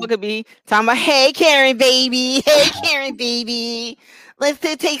up, motherfucker be talking about, hey, Karen, baby. Hey, Karen, baby. Let's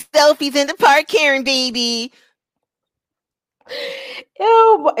take selfies in the park, Karen, baby.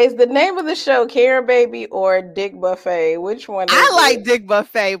 Ew, is the name of the show Karen Baby or Dick Buffet? Which one? I like Dick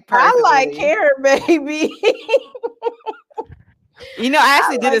Buffet personally. I like Karen Baby. You know, I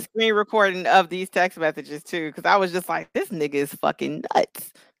actually did a screen recording of these text messages too, because I was just like, this nigga is fucking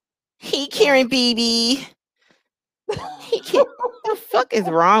nuts. Hey, Karen Baby. What the fuck is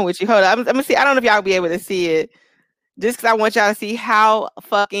wrong with you? Hold on, I'm gonna see. I don't know if y'all will be able to see it, just because I want y'all to see how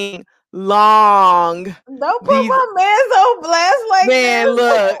fucking long. Don't put my man's on blast like man,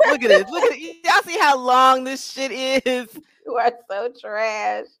 this. look at this. Look at it. Y'all see how long this shit is? You are so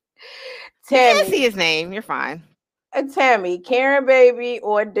trash. Tammy. You can't see his name. You're fine. Tammy, Karen Baby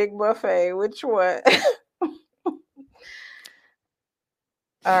or Dick Buffet? Which one? All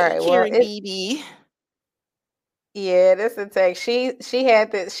right. Karen Baby. Yeah, this a text. She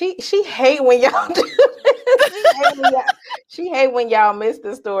had this. She hate when y'all do this. She hate when y'all miss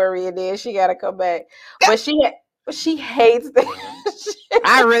the story and then she gotta come back. But she hates this.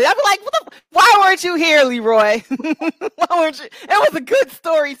 I'm like, why weren't you here, Leroy? Why weren't you? It was a good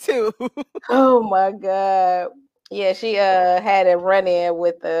story too. Oh my God. Yeah, she had a run-in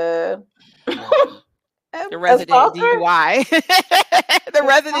with the resident DUI. The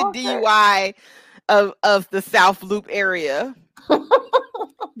resident DUI of the South Loop area.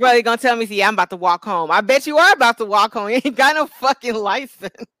 Bro, you gonna tell me, see, I'm about to walk home. I bet you are about to walk home. You ain't got no fucking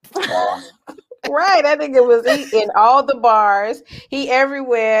license. Right. I think it was he in all the bars. He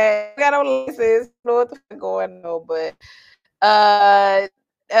everywhere. Got no license. Know what the fuck going on. But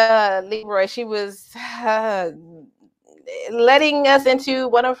Leroy, she was letting us into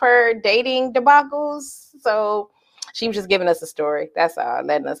one of her dating debacles. So she was just giving us a story. That's all,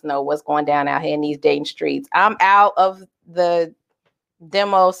 letting us know what's going down out here in these dating streets. I'm out of the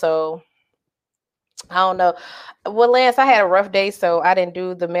demo, so I don't know. Well, Lance, I had a rough day, so I didn't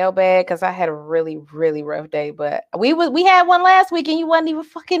do the mailbag because I had a really, really rough day. But we had one last week and you wasn't even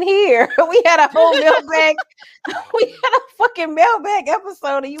fucking here. We had a whole mailbag. We had a fucking mailbag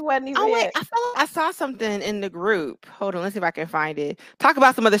episode and you wasn't even here. Wait, I feel like I saw something in the group. Hold on, let's see if I can find it. Talk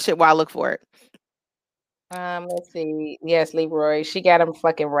about some other shit while I look for it. Let's see. Yes, Leroy. She got him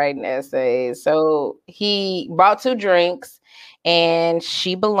fucking writing essays. So he bought 2 drinks and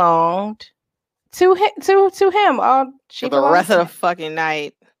she belonged to him. For the rest of the fucking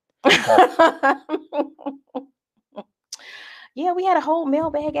night. Yeah, we had a whole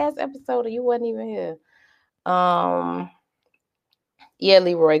mailbag ass episode and you wasn't even here. Yeah,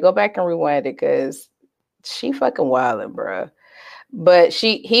 Leroy, go back and rewind it because she fucking wildin', bro. But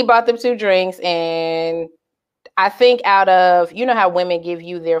he bought them 2 drinks, and I think out of, you know how women give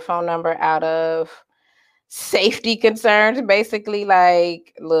you their phone number out of safety concerns, basically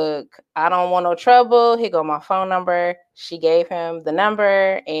like, look, I don't want no trouble. Here go my phone number. She gave him the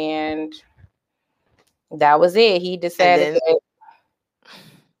number, and that was it. He decided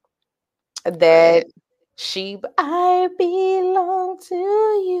that I belong to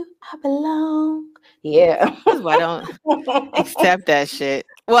you. I belong. Yeah. I don't accept that shit.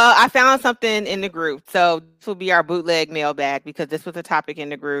 Well, I found something in the group. So this will be our bootleg mailbag because this was a topic in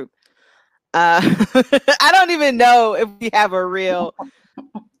the group. I don't even know if we have a real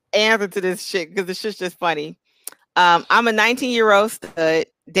answer to this shit because this shit's just funny. I'm a 19-year-old stud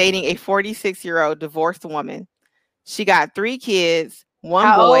dating a 46-year-old divorced woman. She got 3 kids, 1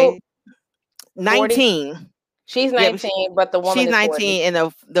 How boy. old? 19. 40? She's 19, but the woman she's is 19 40.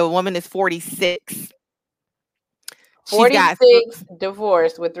 And the woman is 46. 46,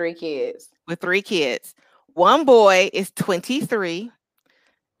 divorced with 3 kids. With 3 kids. 1 boy is 23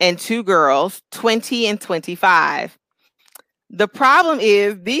 and 2 girls, 20 and 25. The problem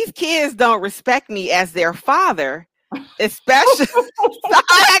is these kids don't respect me as their father, especially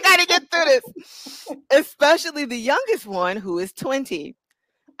I gotta get through this. Especially the youngest one who is 20.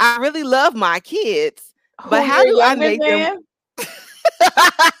 I really love my kids, but how do I make them?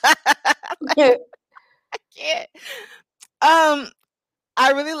 I can't.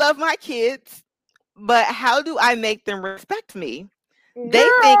 I really love my kids, but how do I make them respect me? Girl. They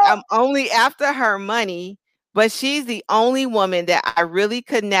think I'm only after her money, but she's the only woman that I really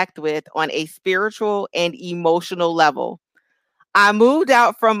connect with on a spiritual and emotional level. I moved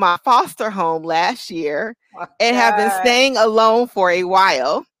out from my foster home last year and have been staying alone for a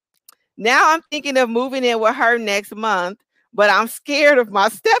while. Now I'm thinking of moving in with her next month, but I'm scared of my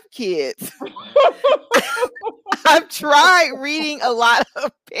stepkids. I've tried reading a lot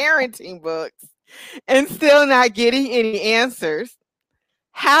of parenting books and still not getting any answers.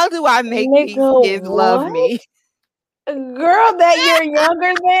 How do I make these kids love me? Girl, that you're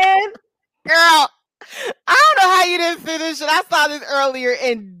younger than? Girl, I don't know how you didn't see this shit. I saw this earlier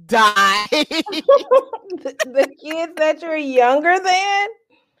and died. the kids that you're younger than?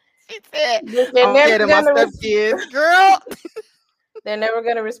 She said, I'm scared of my stepkids. Girl. They're never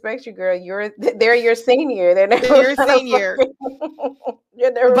gonna respect you, girl. They're your senior. They're your senior.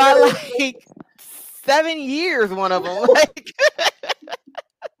 By like 7 years, one of them. Like,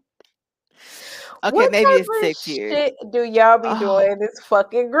 okay, what maybe it's 6 years. Shit do y'all be doing in this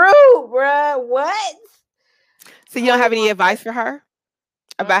fucking group, bruh? What? So you don't have any advice for her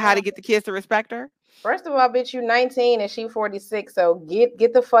about how to get the kids to respect her? First of all, bitch, you 19 and she 46. So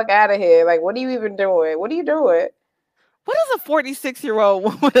get the fuck out of here. Like, what are you even doing? What are you doing? What is a 46-year-old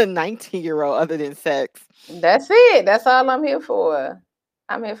woman with a 19-year-old other than sex? That's it. That's all I'm here for.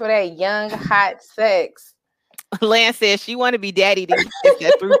 I'm here for that young, hot sex. Lance says she want to be daddy to kids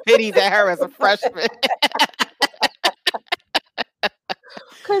that threw pitties at her as a freshman.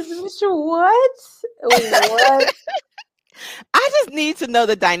 Cause what? I just need to know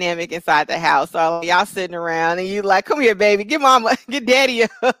the dynamic inside the house. So y'all sitting around and you like, come here, baby, get mama, get daddy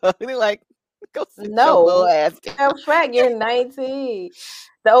up. They're like, go sit your little ass down. In fact, you're 19.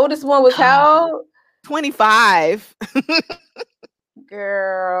 The oldest one was how old? 25.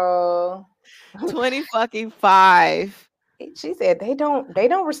 Girl. 25. She said they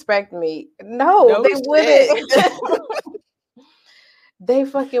don't respect me. No, they wouldn't. They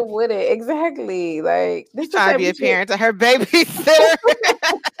fucking wouldn't. Exactly. Like this is trying to be a parent to her babysitter.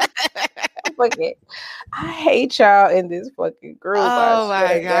 Fuck it. I hate y'all in this fucking group. Oh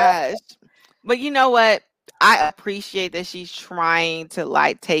my gosh. But you know what? I appreciate that she's trying to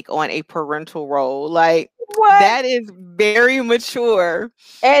like take on a parental role. Like that is very mature.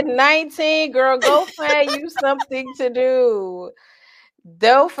 At 19, girl, go find you something to do.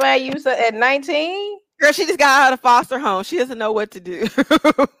 Go find you at 19? Girl, she just got out of foster home. She doesn't know what to do.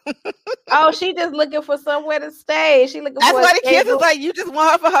 Oh, she just looking for somewhere to stay. She looking That's for why the kids is like, you just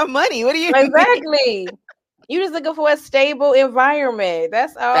want her for her money. What do you exactly? You just looking for a stable environment.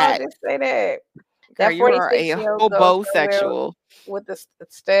 That's all. I just say that. Girl, that 46-year-old homosexual with the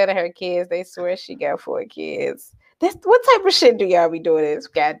stud of her kids. They swear she got 4 kids. What type of shit do y'all be doing in this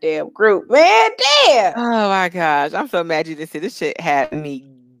goddamn group, man? Damn. Oh my gosh, I'm so mad you didn't see this shit had me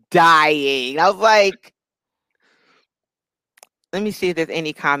dying. I was like, let me see if there's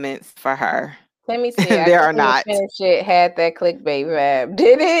any comments for her. Let me see. There are not. Finish it. Had that clickbait vibe.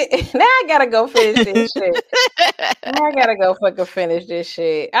 Did it? Now I gotta go finish this shit. Now I gotta go fucking finish this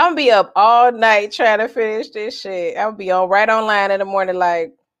shit. I'm gonna be up all night trying to finish this shit. I'll be right online in the morning,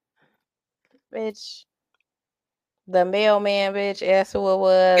 like, bitch. The mailman, bitch. That's who it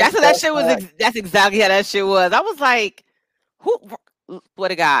was. That's what that shit was. That's exactly how that shit was. I was like, who?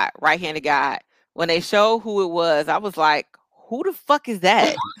 What a guy, right-handed guy. When they show who it was, I was like, who the fuck is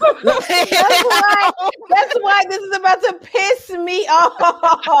that? That's why this is about to piss me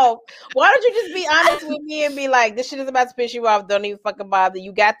off. Why don't you just be honest with me and be like, this shit is about to piss you off. Don't even fucking bother.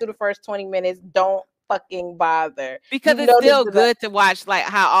 You got through the first 20 minutes. Don't fucking bother. Because it's still good to watch like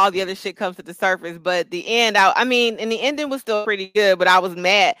how all the other shit comes to the surface. But the end, I mean, and the ending was still pretty good, but I was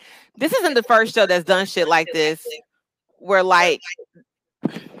mad. This isn't the first show that's done shit like this where like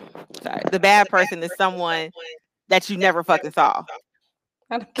the bad person is someone that you never fucking saw.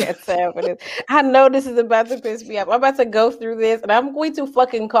 I can't stand for this. I know this is about to piss me off. I'm about to go through this and I'm going to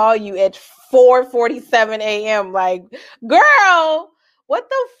fucking call you at 4:47 a.m. Like, girl, what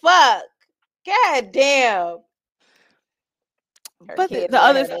the fuck? God damn. But the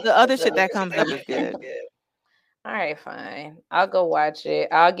other shit that comes up is good. All right, fine. I'll go watch it.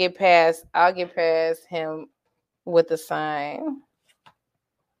 I'll get past him with the sign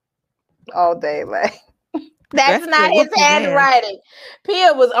all day. Like, that's not his handwriting.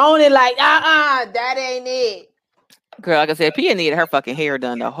 Pia was on it like, that ain't it. Girl, like I said, Pia needed her fucking hair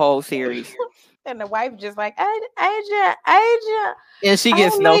done the whole series. And the wife just like, Aja. And she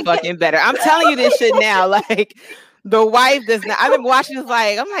gets no fucking better. I'm telling you this shit now. Like, the wife does not. I've been watching this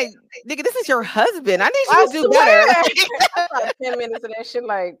like, I'm like, nigga, this is your husband. I need you to do better. Like 10 minutes of that shit,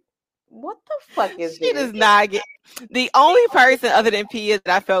 like, what the fuck is she does not get. The only person other than Pia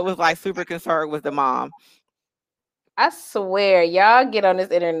that I felt was like super concerned was the mom. I swear, y'all get on this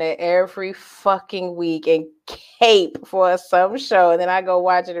internet every fucking week and cape for some show, and then I go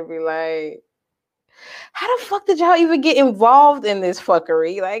watch it and be like, how the fuck did y'all even get involved in this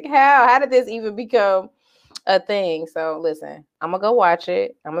fuckery? Like, how did this even become a thing? So listen, I'm gonna go watch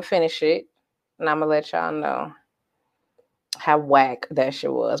it. I'm gonna finish it, and I'm gonna let y'all know how whack that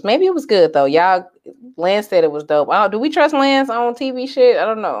shit was. Maybe it was good though. Y'all, Lance said it was dope. Oh, do we trust Lance on TV shit? I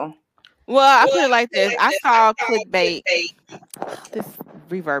don't know. Well, I put it like this. I saw clickbait. This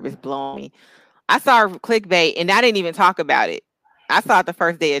reverb is blowing me. I saw clickbait and I didn't even talk about it. I saw it the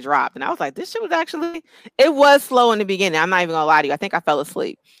first day it dropped. And I was like, this shit was actually, it was slow in the beginning. I'm not even gonna lie to you. I think I fell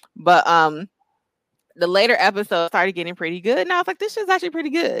asleep. But the later episodes started getting pretty good. And I was like, this shit's actually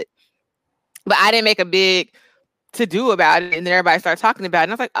pretty good. But I didn't make a big to-do about it. And then everybody started talking about it.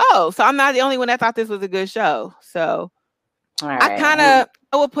 And I was like, oh, so I'm not the only one that thought this was a good show. So I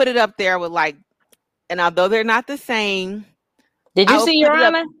would put it up there with like, and although they're not the same. Did you see Your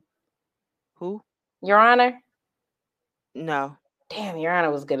Honor? Who? Your Honor? No. Damn, Your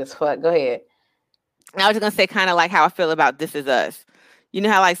Honor was good as fuck. Go ahead. I was just gonna say kind of like how I feel about This Is Us. You know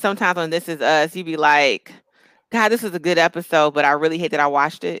how like sometimes on This Is Us, you be like, God, this is a good episode, but I really hate that I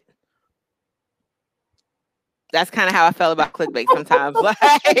watched it. That's kind of how I felt about clickbait sometimes.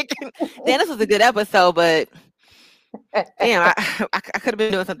 Like, damn, this was a good episode, but damn, I could have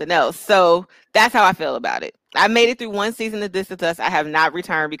been doing something else. So that's how I feel about it. I made it through one season of This Is Us. I have not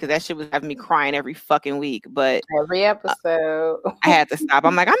returned because that shit was having me crying every fucking week. But every episode, I had to stop.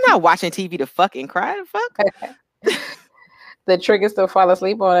 I'm like, I'm not watching TV to fucking cry. Fuck. The trick is to fall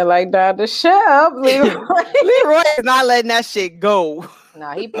asleep on it like Dr. Shut up, Leroy. Leroy is not letting that shit go.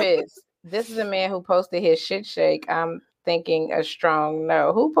 No, he pissed. This is a man who posted his shit shake. I'm thinking a strong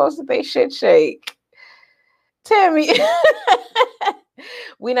no. Who posted their shit shake? Tammy.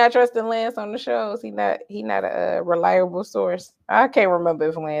 We not trusting Lance on the shows. He not a reliable source. I can't remember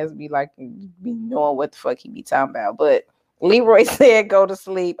if Lance be knowing what the fuck he be talking about. But Leroy said go to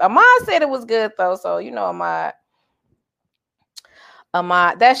sleep. Ahmad said it was good though. So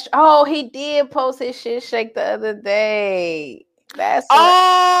Ahmad, he did post his shit shake the other day. That's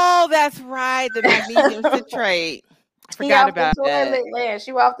right. The magnesium citrate. I forgot about that. Lance,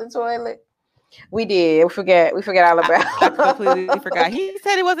 you off the toilet. We did. We forget all about. I completely forgot. He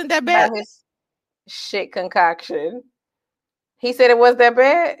said it wasn't that bad. His shit concoction. He said it was that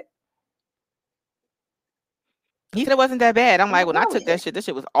bad. He said it wasn't that bad. I'm like, when I took that shit, this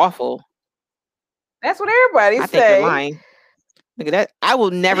shit was awful. That's what everybody say. I think you're lying. Look at that. I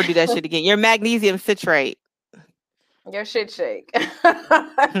will never do that shit again. Your magnesium citrate. Your shit shake.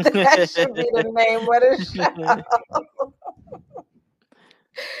 That should be the name of the show.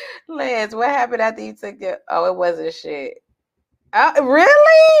 Lance, what happened after you took it? Oh, it wasn't shit.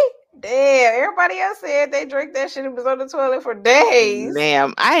 Really? Damn. Everybody else said they drank that shit and was on the toilet for days.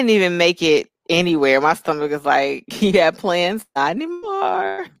 Ma'am, I didn't even make it anywhere. My stomach is like, he had plans. Not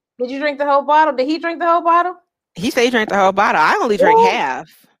anymore. Did you drink the whole bottle? Did he drink the whole bottle? He said he drank the whole bottle. I only drank half.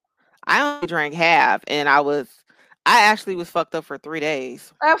 And I actually was fucked up for 3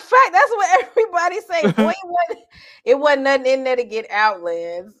 days. In fact, that's what everybody say. Boy, it wasn't nothing in there to get out,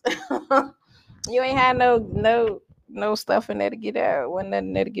 Lance. You ain't had no stuff in there to get out. Wasn't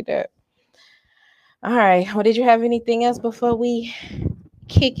nothing there to get out. All right. Well, did you have anything else before we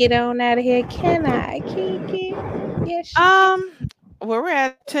kick it on out of here? Can I kick it? Yes. We're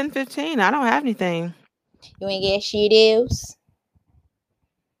at 10:15. I don't have anything. You ain't get shit else?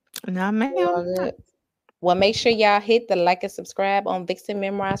 No, ma'am. Well, make sure y'all hit the like and subscribe on Vixen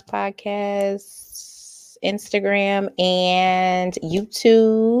Memorize Podcast, Instagram, and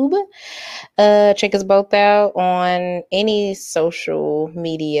YouTube. Check us both out on any social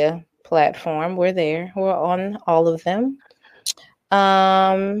media platform. We're there. We're on all of them.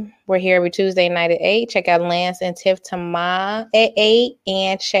 We're here every Tuesday night at 8. Check out Lance and Tiff Tama at 8.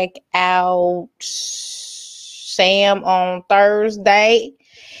 And check out Sam on Thursday.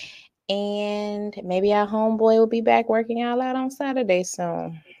 And maybe our homeboy will be back working all out on Saturday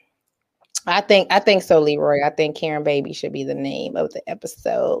soon. I think so, Leroy. I think Karen Baby should be the name of the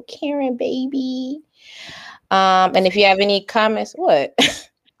episode. Karen Baby. And if you have any comments, what?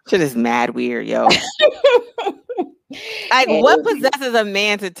 Shit is mad weird, yo. Like, what possesses a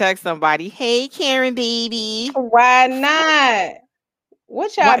man to text somebody, hey, Karen Baby? Why not?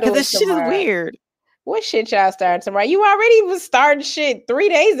 What y'all doing? Because this shit is weird. What shit y'all starting tomorrow? You already was starting shit 3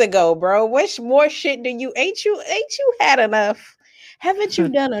 days ago, bro. What more shit do you ain't you had enough? Haven't you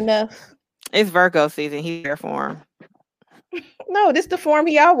done enough? It's Virgo season. He's there for him. No, this the form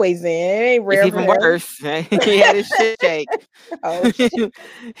he always in. It ain't rare. It's even worse. He had his shit shake. Oh, shit.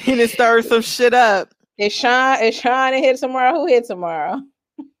 He done stirred some shit up. Is Sean in here tomorrow? Who here tomorrow?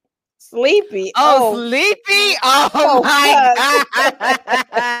 Sleepy. Oh, Sleepy. Oh my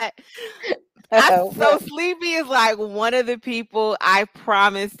God. So Sleepy is like one of the people I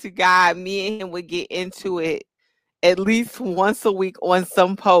promise to God, me and him would get into it at least once a week on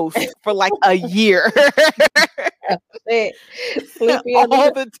some post for like a year. Sleepy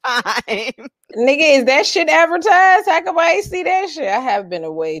all the time. Nigga, is that shit advertised? How come I ain't see that shit? I have been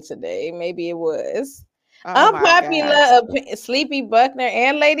away today. Maybe it was. Unpopular Sleepy Buckner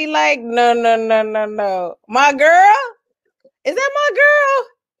and Ladylike. No. My girl? Is that my girl?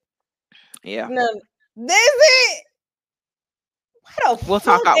 Yeah. No. This it? We'll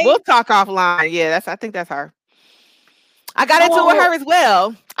talk offline. Yeah, I think that's her. I got into it with her as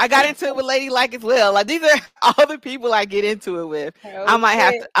well. I got into it with Ladylike as well. Like, these are all the people I get into it with. Okay. I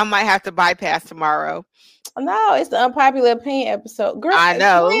might have to bypass tomorrow. No, it's the unpopular opinion episode. Girl, I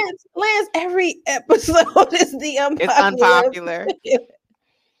know. Lance, every episode is the unpopular.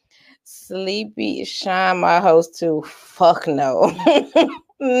 Sleepy Sean, my host too. Fuck no.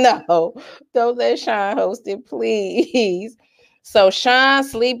 No, don't let Sean host it, please. So Sean,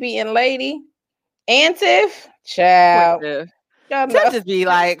 Sleepy, and Lady, and Tiff, child. Tiff just be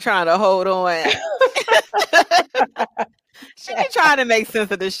like trying to hold on. She be trying to make sense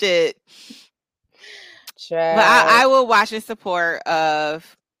of the shit. Child. But I will watch in support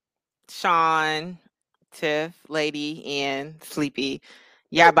of Sean, Tiff, Lady, and Sleepy.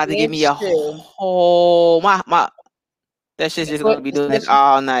 Y'all about to give me a whole my. That shit's just gonna be doing this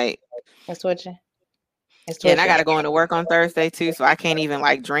all night. It's switching. Yeah, and I gotta go into work on Thursday too, so I can't even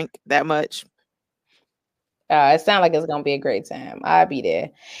like drink that much. It sounds like it's gonna be a great time. I'll be there.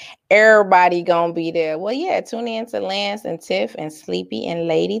 Everybody gonna be there. Well, yeah, tune in to Lance and Tiff and Sleepy and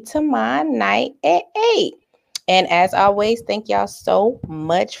Lady tomorrow night at 8. And as always, thank y'all so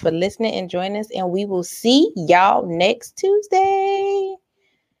much for listening and joining us. And we will see y'all next Tuesday.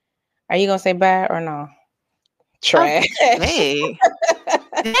 Are you going to say bye or no? Trash. Hey.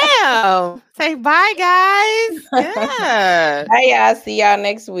 Damn. Say bye, guys. Yeah. Bye, y'all. See y'all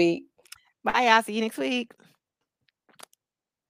next week. Bye, y'all. See you next week.